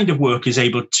that kind of work is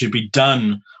able to be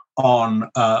done on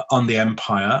the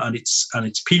empire and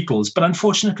its peoples. But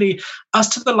unfortunately, as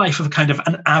to the life of kind of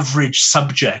an average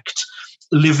subject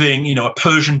living, a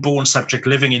Persian-born subject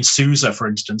living in Susa, for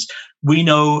instance, we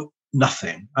know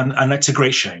nothing, and it's a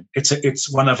great shame.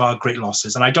 It's one of our great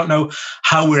losses, and I don't know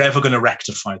how we're ever going to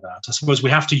rectify that. I suppose we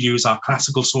have to use our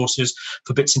classical sources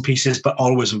for bits and pieces, but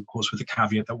always, of course, with the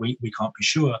caveat that we can't be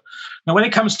sure. Now, when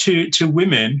it comes to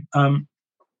women,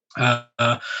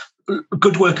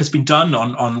 good work has been done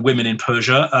on women in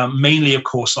Persia, mainly, of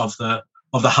course, of the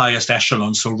highest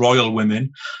echelon, so royal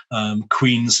women,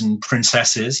 queens and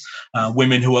princesses,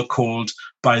 women who are called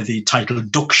by the title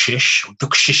Dukshish, or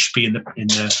Dukshishpi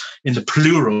in the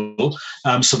plural,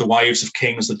 so the wives of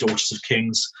kings, the daughters of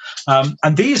kings.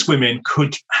 And these women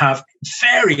could have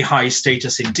very high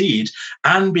status indeed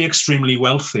and be extremely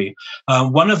wealthy.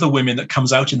 One of the women that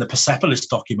comes out in the Persepolis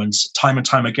documents time and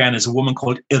time again is a woman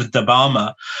called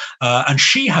Irdabama, and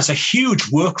she has a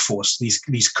huge workforce,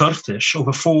 these Kurdish,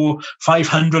 over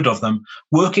 500 of them,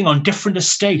 working on different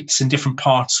estates in different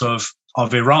parts of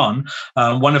Iran.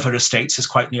 One of her estates is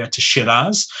quite near to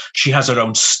Shiraz. She has her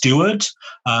own steward.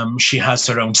 She has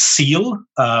her own seal,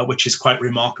 which is quite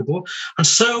remarkable. And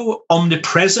so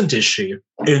omnipresent is she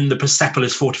in the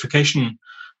Persepolis fortification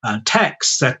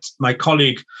text that my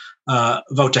colleague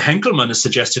Wouter Henkelman has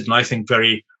suggested, and I think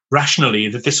very rationally,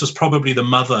 that this was probably the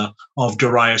mother of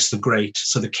Darius the Great.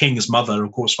 So the king's mother,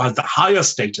 of course, had the higher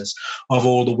status of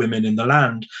all the women in the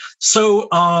land. So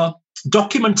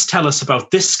documents tell us about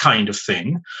this kind of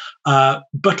thing,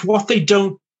 but what they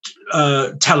don't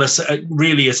tell us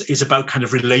really is about kind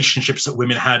of relationships that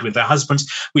women had with their husbands.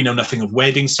 We know nothing of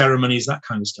wedding ceremonies, that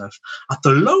kind of stuff. At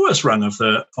the lowest rung of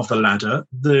the ladder,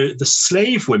 the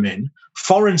slave women,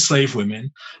 foreign slave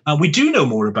women, we do know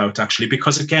more about, actually,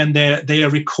 because again they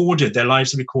are recorded, their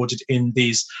lives are recorded in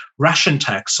these ration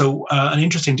texts. So an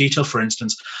interesting detail, for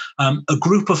instance, a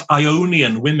group of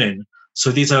Ionian women. So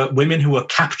these are women who were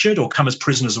captured or come as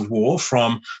prisoners of war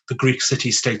from the Greek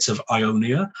city-states of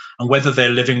Ionia. And whether they're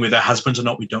living with their husbands or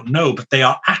not, we don't know, but they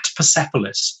are at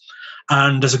Persepolis.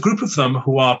 And there's a group of them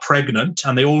who are pregnant,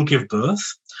 and they all give birth.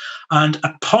 And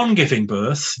upon giving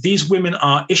birth, these women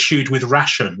are issued with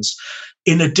rations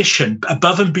in addition,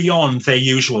 above and beyond their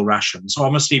usual rations.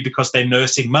 Obviously, because they're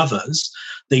nursing mothers,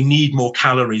 they need more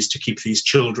calories to keep these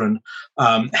children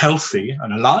healthy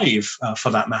and alive, for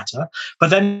that matter.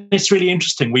 But then it's really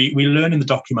interesting. We learn in the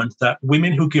document that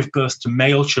women who give birth to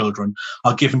male children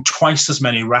are given twice as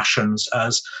many rations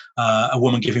as a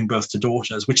woman giving birth to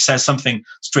daughters, which says something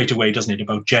straight away, doesn't it,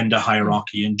 about gender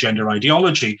hierarchy and gender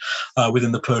ideology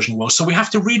within the Persian world. So we have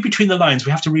to read between the lines.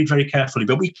 We have to read very carefully,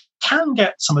 but we can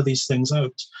get some of these things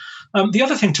out. The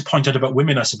other thing to point out about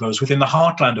women, I suppose, within the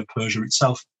heartland of Persia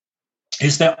itself,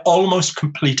 is their almost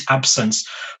complete absence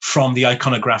from the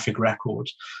iconographic record.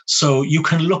 So you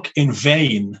can look in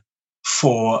vain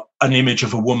for an image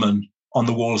of a woman on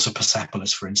the walls of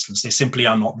Persepolis, for instance. They simply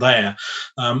are not there.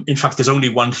 In fact, there's only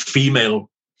one female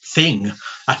thing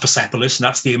at Persepolis, and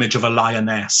that's the image of a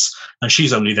lioness. And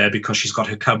she's only there because she's got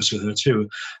her cubs with her too.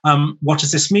 What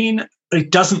does this mean?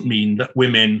 It doesn't mean that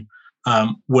women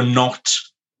were not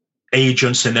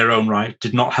agents in their own right,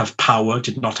 did not have power,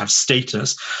 did not have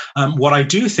status. What I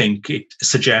do think it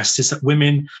suggests is that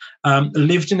women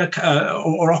lived in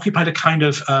or occupied a kind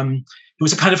of, it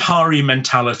was a kind of harem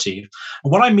mentality.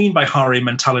 And what I mean by harem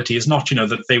mentality is not,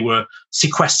 that they were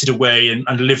sequestered away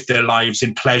and lived their lives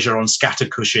in pleasure on scatter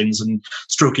cushions and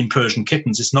stroking Persian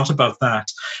kittens. It's not about that.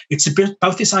 It's a bit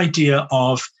about this idea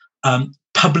of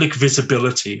public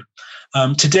visibility.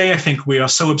 Today, I think we are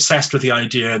so obsessed with the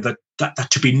idea that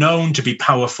to be known, to be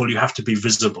powerful, you have to be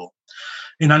visible.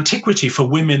 In antiquity, for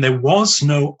women, there was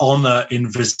no honor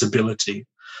in visibility.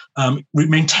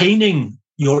 maintaining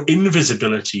your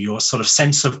invisibility, your sort of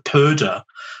sense of purdah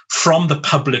from the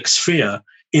public sphere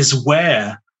is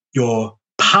where your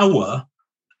power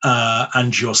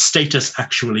and your status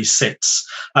actually sits.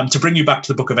 To bring you back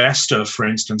to the book of Esther, for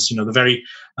instance, the very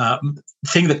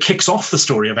thing that kicks off the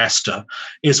story of Esther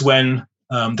is when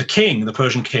the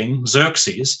Persian king,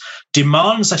 Xerxes,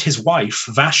 demands that his wife,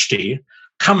 Vashti,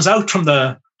 comes out from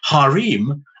the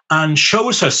harem and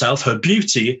shows herself, her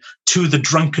beauty, to the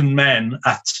drunken men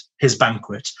at his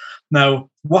banquet. Now,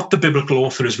 what the biblical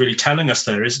author is really telling us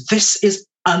there is this is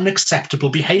unacceptable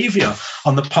behavior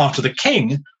on the part of the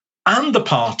king and the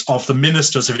part of the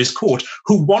ministers of his court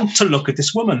who want to look at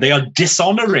this woman. They are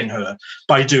dishonoring her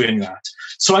by doing that.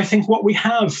 So I think what we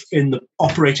have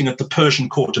operating at the Persian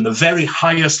court and the very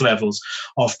highest levels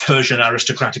of Persian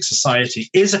aristocratic society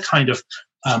is a kind of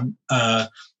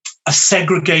a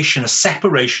segregation, a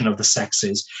separation of the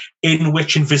sexes in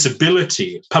which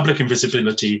invisibility, public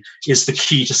invisibility, is the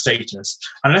key to status.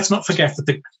 And let's not forget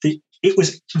that it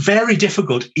was very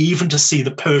difficult even to see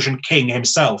the Persian king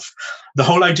himself. The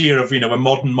whole idea of, a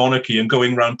modern monarchy and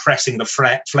going around pressing the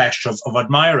flesh of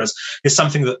admirers is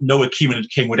something that no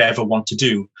Achaemenid king would ever want to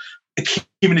do.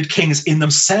 Achaemenid kings in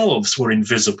themselves were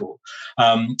invisible.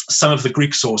 Some of the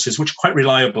Greek sources, which are quite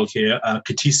reliable here,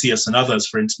 Ctesias and others,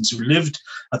 for instance, who lived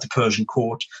at the Persian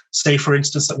court, say, for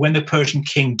instance, that when the Persian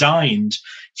king dined,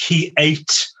 he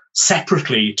ate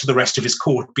separately to the rest of his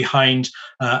court behind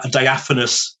a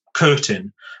diaphanous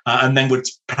curtain, and then would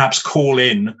perhaps call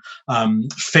in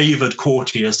favored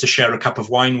courtiers to share a cup of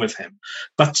wine with him.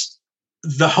 But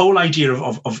the whole idea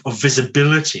of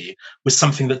visibility was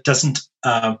something that doesn't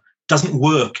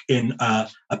work in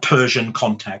a Persian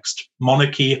context.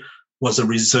 Monarchy was a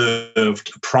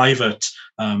reserved, private,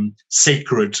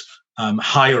 sacred,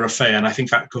 higher affair, and I think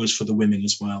that goes for the women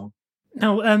as well.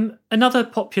 Now, another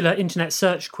popular internet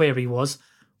search query was,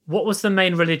 what was the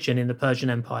main religion in the Persian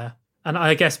Empire? And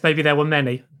I guess maybe there were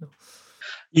many.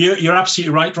 You're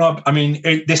absolutely right, Rob. I mean,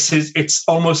 it's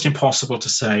almost impossible to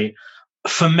say.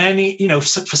 For many,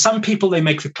 for some people, they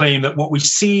make the claim that what we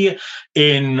see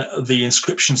in the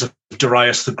inscriptions of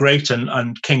Darius the Great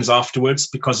and kings afterwards,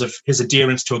 because of his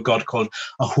adherence to a god called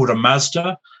Ahura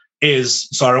Mazda, is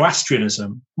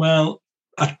Zoroastrianism. Well,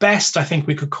 at best, I think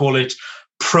we could call it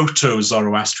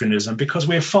proto-Zoroastrianism, because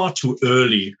we're far too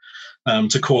early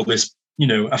to call this,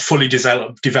 a fully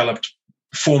developed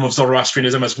form of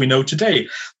Zoroastrianism as we know today.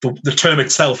 The term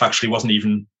itself actually wasn't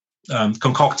even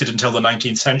concocted until the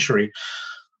 19th century.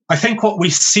 I think what we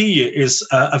see is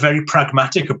a very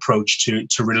pragmatic approach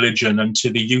to religion and to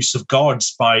the use of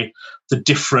gods by the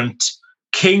different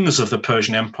kings of the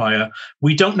Persian Empire.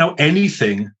 We don't know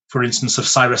anything, for instance, of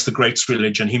Cyrus the Great's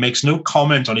religion. He makes no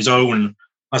comment on his own,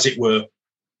 as it were,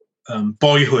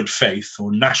 boyhood faith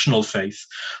or national faith.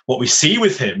 What we see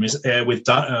with him is with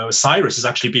Cyrus is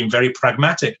actually being very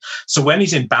pragmatic. So when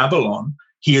he's in Babylon,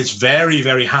 he is very,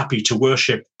 very happy to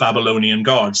worship Babylonian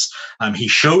gods. He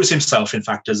shows himself, in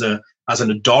fact, as an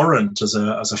adorant, as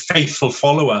a faithful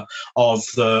follower of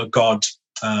the god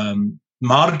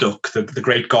Marduk, the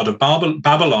great god of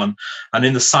Babylon. And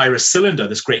in the Cyrus Cylinder,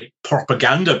 this great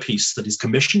propaganda piece that is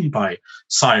commissioned by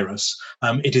Cyrus,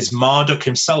 it is Marduk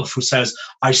himself who says,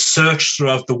 "I searched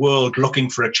throughout the world looking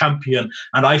for a champion,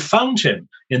 and I found him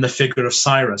in the figure of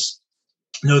Cyrus."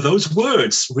 Now, those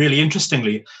words, really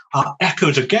interestingly, are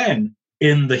echoed again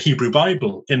in the Hebrew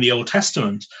Bible, in the Old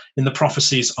Testament, in the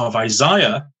prophecies of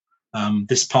Isaiah.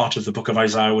 This part of the book of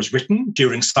Isaiah was written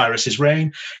during Cyrus's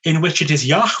reign, in which it is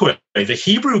Yahweh, the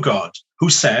Hebrew God, who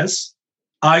says,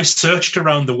 "I searched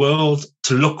around the world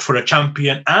to look for a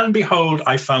champion, and behold,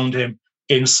 I found him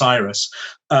in Cyrus."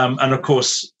 And of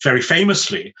course, very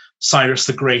famously, Cyrus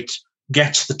the Great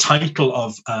gets the title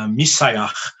of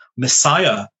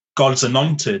Messiah, God's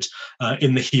anointed,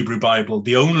 in the Hebrew Bible,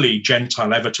 the only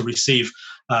Gentile ever to receive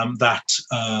that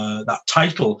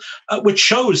title, which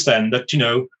shows then that,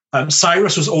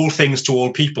 Cyrus was all things to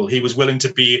all people. He was willing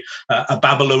to be a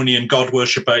Babylonian god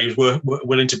worshipper. He was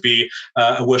willing to be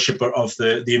a worshipper of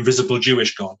the invisible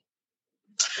Jewish God.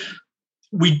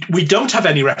 We don't have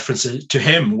any references to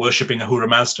him worshipping Ahura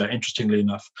Mazda, interestingly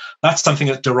enough. That's something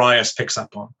that Darius picks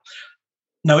up on.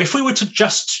 Now, if we were to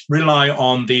just rely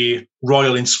on the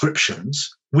royal inscriptions,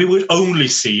 we would only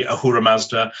see Ahura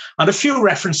Mazda and a few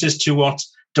references to what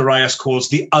Darius calls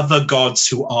the other gods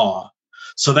who are.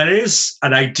 So there is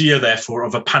an idea, therefore,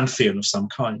 of a pantheon of some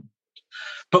kind.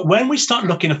 But when we start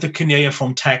looking at the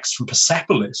cuneiform text from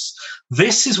Persepolis,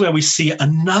 this is where we see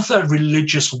another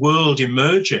religious world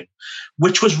emerging,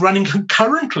 which was running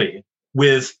concurrently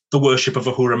with the worship of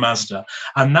Ahura Mazda.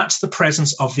 And that's the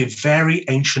presence of the very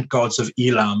ancient gods of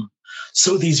Elam.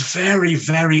 So these very,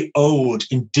 very old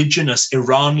indigenous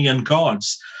Iranian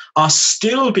gods are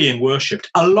still being worshipped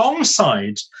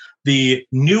alongside the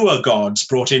newer gods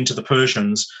brought into the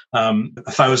Persians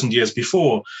 1,000 years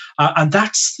before. And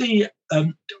that's the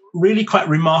really quite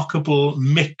remarkable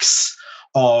mix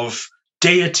of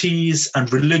deities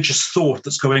and religious thought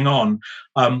that's going on.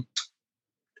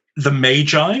 The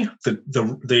Magi,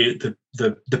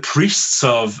 the priests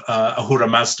of Ahura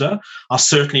Mazda, are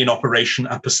certainly in operation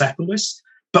at Persepolis,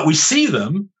 but we see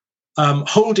them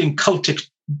holding cultic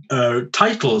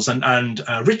titles and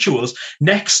rituals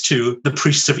next to the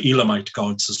priests of Elamite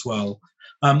gods as well.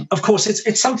 Of course,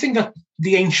 it's something that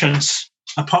the ancients,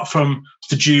 apart from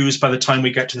the Jews by the time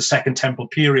we get to the Second Temple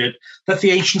period, that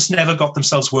the ancients never got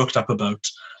themselves worked up about.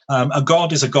 A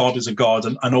god is a god is a god,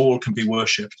 and all can be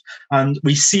worshipped. And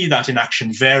we see that in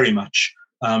action very much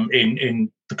in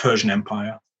the Persian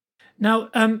Empire. Now,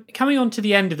 coming on to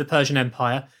the end of the Persian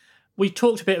Empire, we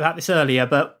talked a bit about this earlier,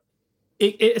 but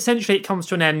it essentially comes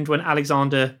to an end when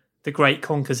Alexander the Great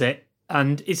conquers it.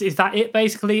 And is that it,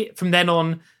 basically? From then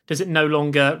on, does it no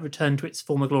longer return to its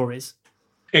former glories?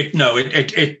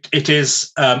 It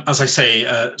is, as I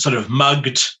say, sort of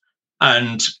mugged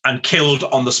and killed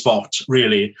on the spot,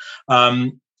 really.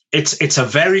 It's a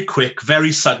very quick,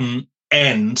 very sudden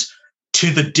end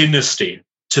to the dynasty,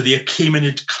 to the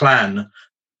Achaemenid clan,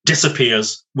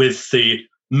 disappears with the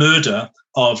murder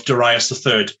of Darius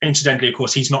III. Incidentally, of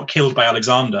course, he's not killed by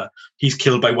Alexander. He's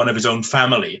killed by one of his own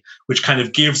family, which kind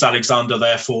of gives Alexander,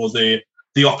 therefore, the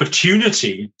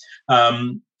opportunity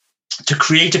to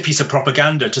create a piece of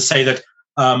propaganda to say that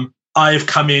I've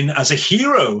come in as a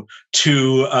hero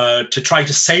to try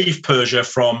to save Persia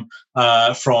from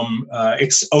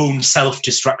its own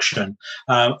self-destruction,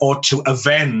 or to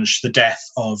avenge the death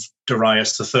of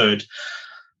Darius III.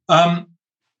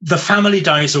 The family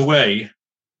dies away.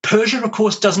 Persia, of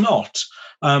course, does not.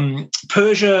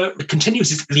 Persia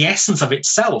continues the essence of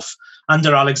itself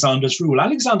under Alexander's rule.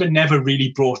 Alexander never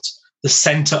really brought the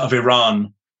center of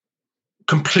Iran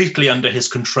completely under his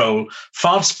control.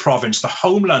 Fars province, the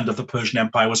homeland of the Persian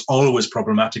Empire, was always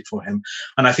problematic for him.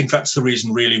 And I think that's the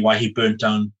reason really why he burnt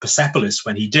down Persepolis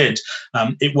when he did.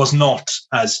 It was not,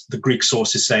 as the Greek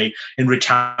sources say, in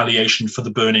retaliation for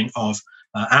the burning of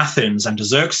Athens and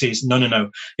Xerxes.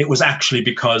 No. It was actually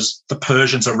because the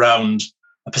Persians around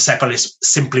Persepolis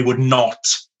simply would not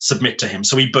submit to him.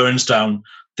 So he burns down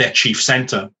their chief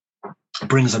center,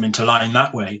 brings them into line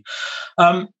that way.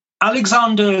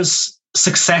 Alexander's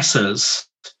successors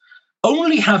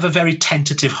only have a very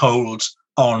tentative hold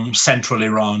on central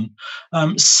Iran.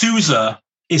 Susa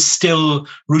is still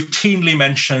routinely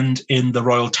mentioned in the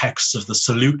royal texts of the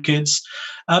Seleucids,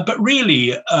 but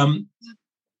really,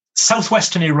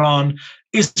 southwestern Iran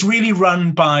is really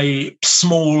run by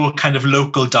small kind of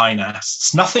local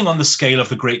dynasts, nothing on the scale of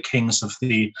the great kings of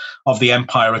the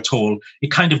empire at all.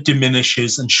 It kind of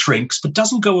diminishes and shrinks, but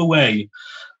doesn't go away.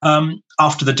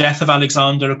 After the death of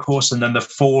Alexander, of course, and then the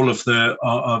fall of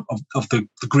the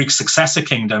Greek successor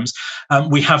kingdoms,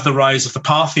 we have the rise of the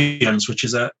Parthians, which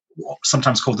is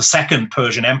sometimes called the Second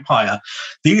Persian Empire.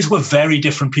 These were very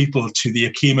different people to the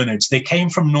Achaemenids. They came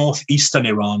from northeastern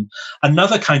Iran,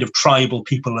 another kind of tribal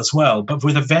people as well, but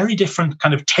with a very different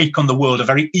kind of take on the world, a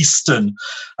very Eastern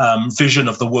vision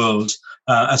of the world,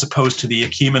 as opposed to the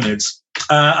Achaemenids.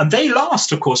 And they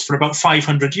last, of course, for about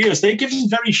 500 years. They're given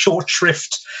very short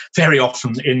shrift very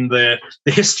often in the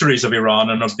histories of Iran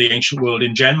and of the ancient world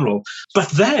in general. But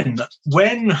then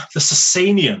when the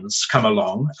Sasanians come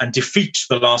along and defeat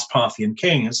the last Parthian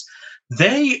kings,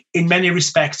 they, in many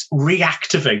respects,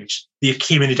 reactivate the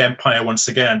Achaemenid Empire once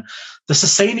again. The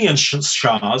Sasanian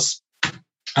Shahs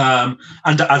and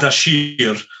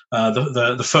Ardashir,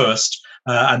 the first,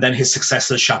 and then his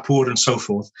successors, Shapur and so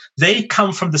forth, they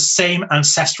come from the same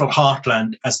ancestral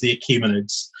heartland as the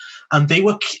Achaemenids. And they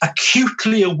were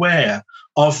acutely aware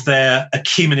of their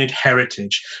Achaemenid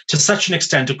heritage, to such an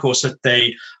extent, of course, that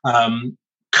they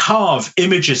carve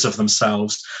images of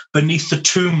themselves beneath the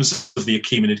tombs of the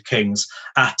Achaemenid kings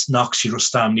at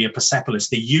Naqsh-i-Rustam near Persepolis.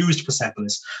 They used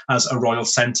Persepolis as a royal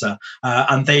center,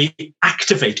 and they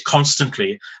activate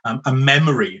constantly a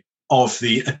memory of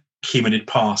the Achaemenid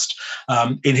past.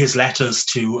 In his letters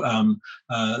to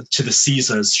the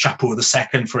Caesars, Shapur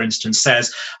II, for instance,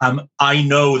 says, I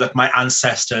know that my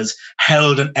ancestors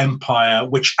held an empire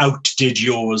which outdid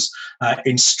yours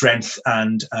in strength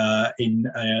and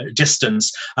in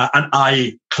distance, and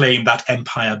I claim that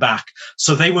empire back.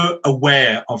 So they were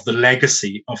aware of the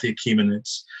legacy of the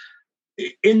Achaemenids.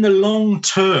 In the long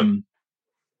term,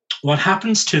 what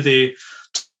happens to the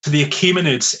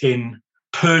Achaemenids in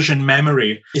Persian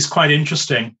memory is quite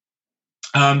interesting.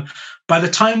 By the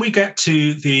time we get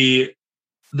to the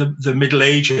Middle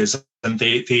Ages and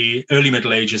the early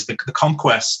Middle Ages, the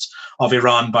conquest of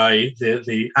Iran by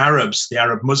the Arabs, the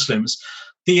Arab Muslims,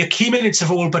 the Achaemenids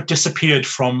have all but disappeared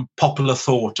from popular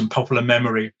thought and popular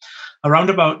memory. Around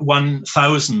about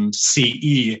 1000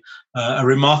 CE, a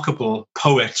remarkable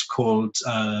poet called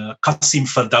Qasim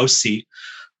Ferdowsi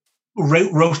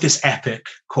wrote this epic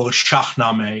called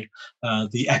Shahnameh,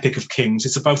 the Epic of Kings.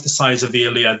 It's about the size of the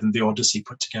Iliad and the Odyssey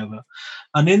put together.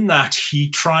 And in that, he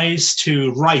tries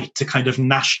to write a kind of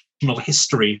national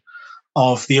history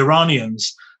of the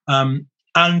Iranians. And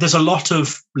there's a lot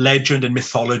of legend and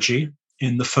mythology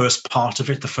in the first part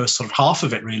of it. The first sort of half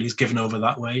of it really is given over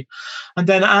that way. And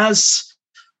then as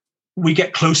we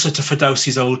get closer to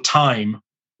Ferdowsi's old time,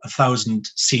 1000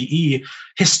 CE,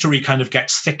 history kind of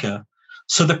gets thicker.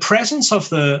 So the presence of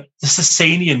the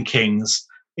Sasanian kings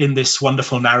in this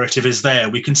wonderful narrative is there.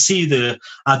 We can see the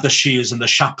Ardashirs and the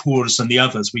Shapurs and the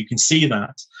others. We can see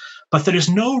that. But there is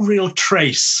no real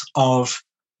trace of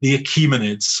the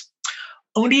Achaemenids.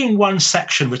 Only in one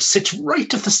section, which sits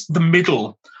right at the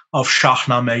middle of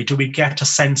Shahnameh, do we get a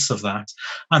sense of that.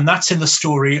 And that's in the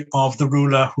story of the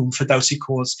ruler whom Ferdowsi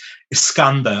calls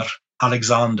Iskander,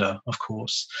 Alexander, of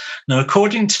course. Now,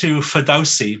 according to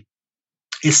Ferdowsi,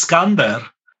 Iskander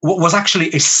was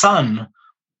actually a son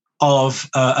of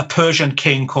a Persian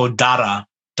king called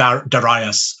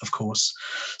Darius, of course.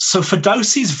 So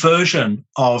Ferdowsi's version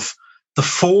of the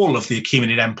fall of the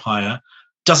Achaemenid Empire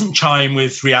doesn't chime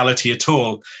with reality at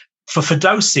all. For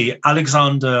Ferdowsi,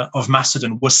 Alexander of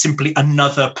Macedon was simply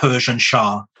another Persian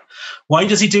Shah. Why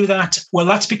does he do that? Well,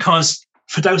 that's because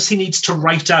Ferdowsi needs to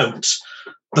write out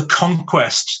the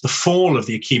conquest, the fall of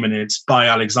the Achaemenids by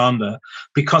Alexander,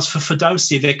 because for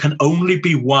Ferdowsi, there can only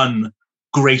be one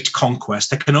great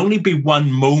conquest. There can only be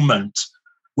one moment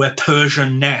where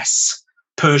Persianness,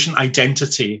 Persian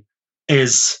identity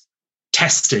is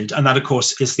tested. And that, of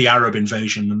course, is the Arab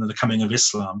invasion and the coming of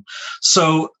Islam.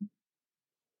 So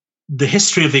the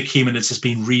history of the Achaemenids has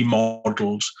been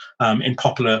remodeled in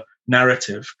popular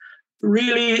narrative.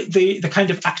 Really, the kind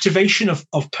of activation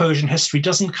of Persian history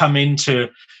doesn't come into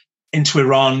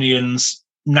Iranians'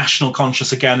 national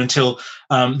conscious again until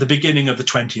the beginning of the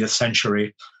 20th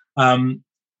century.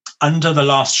 Under the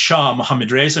last Shah,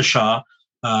 Mohammad Reza Shah,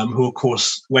 who, of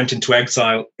course, went into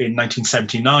exile in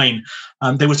 1979,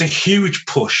 there was a huge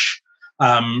push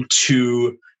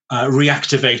to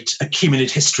reactivate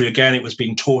Achaemenid history again. It was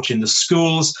being taught in the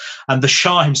schools, and the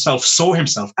Shah himself saw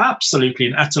himself absolutely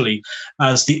and utterly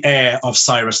as the heir of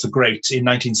Cyrus the Great. In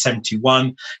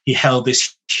 1971, he held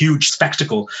this huge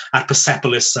spectacle at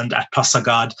Persepolis and at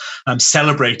Pasargad,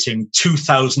 celebrating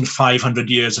 2,500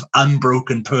 years of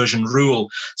unbroken Persian rule,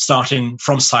 starting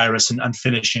from Cyrus and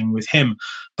finishing with him.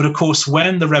 But of course,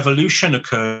 when the revolution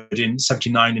occurred in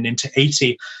 79 and into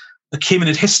 80,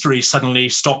 Achaemenid history suddenly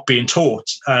stopped being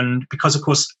taught. And because, of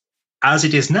course, as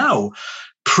it is now,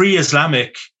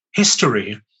 pre-Islamic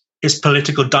history is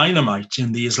political dynamite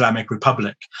in the Islamic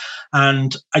Republic.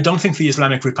 And I don't think the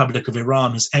Islamic Republic of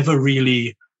Iran has ever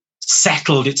really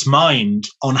settled its mind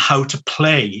on how to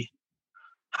play,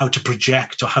 how to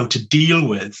project, or how to deal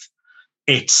with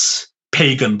its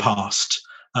pagan past.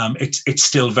 It's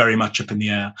still very much up in the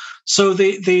air. So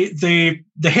the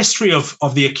history of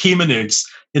the Achaemenids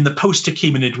in the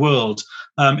post-Achaemenid world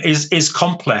is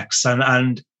complex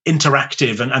and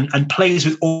interactive and plays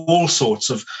with all sorts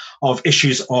of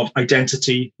issues of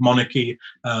identity, monarchy,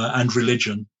 and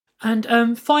religion.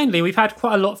 And finally, we've had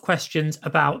quite a lot of questions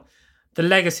about the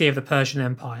legacy of the Persian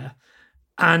Empire.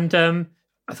 And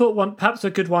I thought perhaps a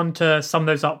good one to sum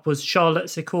those up was Charlotte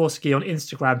Sikorsky on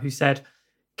Instagram, who said,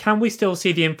 can we still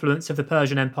see the influence of the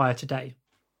Persian Empire today?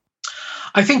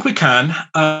 I think we can.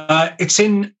 It's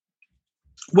in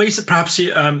ways that perhaps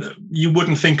you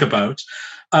wouldn't think about.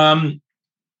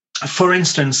 For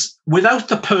instance, without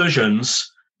the Persians,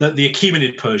 the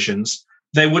Achaemenid Persians,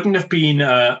 there wouldn't have been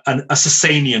a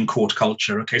Sasanian court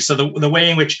culture. Okay, so the way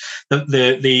in which the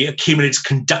Achaemenids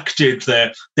conducted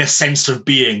their sense of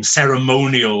being,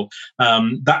 ceremonial,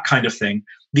 that kind of thing,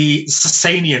 the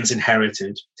Sasanians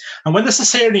inherited. And when the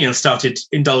Sasanians started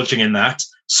indulging in that,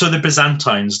 so the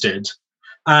Byzantines did.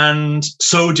 And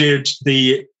so did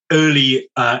the early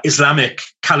Islamic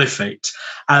Caliphate,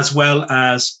 as well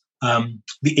as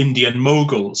the Indian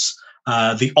Mughals,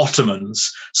 the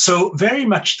Ottomans. So very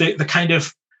much the kind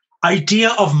of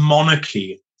idea of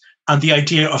monarchy and the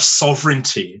idea of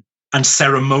sovereignty and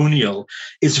ceremonial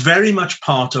is very much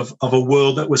part of a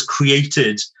world that was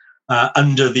created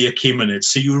under the Achaemenids.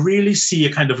 So you really see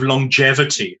a kind of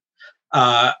longevity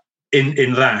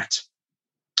in that.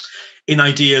 in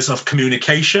ideas of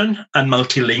communication and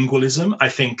multilingualism. I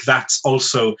think that's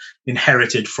also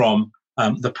inherited from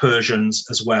the Persians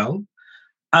as well.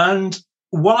 And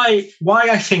why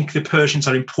I think the Persians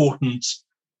are important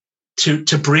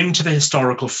to bring to the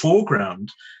historical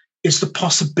foreground is the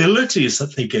possibilities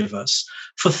that they give us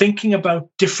for thinking about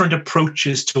different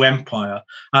approaches to empire.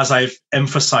 As I've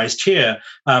emphasized here,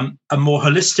 a more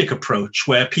holistic approach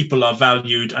where people are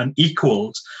valued and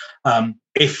equaled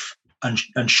if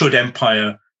and should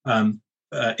empire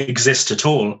exist at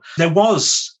all. There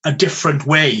was a different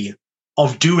way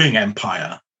of doing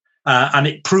empire, and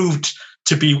it proved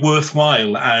to be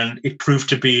worthwhile and it proved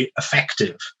to be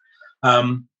effective.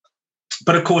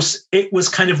 But of course, it was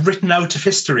kind of written out of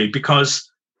history because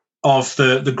of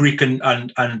the Greek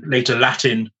and later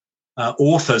Latin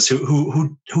authors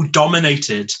who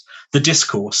dominated the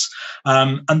discourse,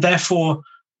 and therefore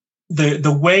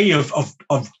the way of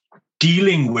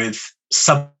dealing with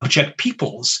subject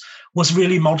peoples was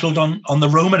really modelled on the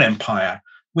Roman Empire,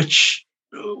 which,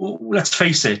 let's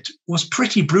face it, was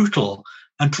pretty brutal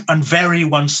and very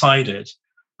one-sided.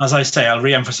 As I say, I'll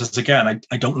re-emphasize again,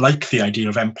 I don't like the idea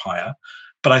of empire,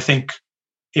 but I think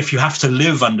if you have to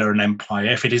live under an empire,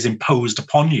 if it is imposed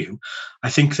upon you, I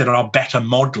think there are better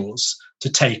models to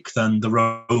take than the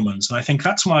Romans. And I think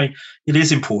that's why it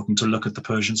is important to look at the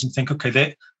Persians and think, okay,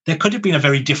 there could have been a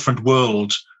very different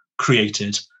world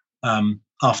created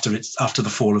after the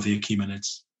fall of the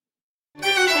Achaemenids.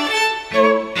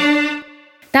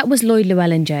 That was Lloyd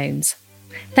Llewellyn-Jones.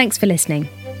 Thanks for listening.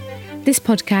 This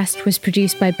podcast was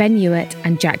produced by Ben Hewitt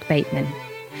and Jack Bateman.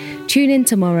 Tune in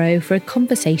tomorrow for a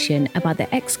conversation about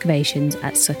the excavations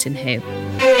at Sutton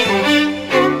Hoo.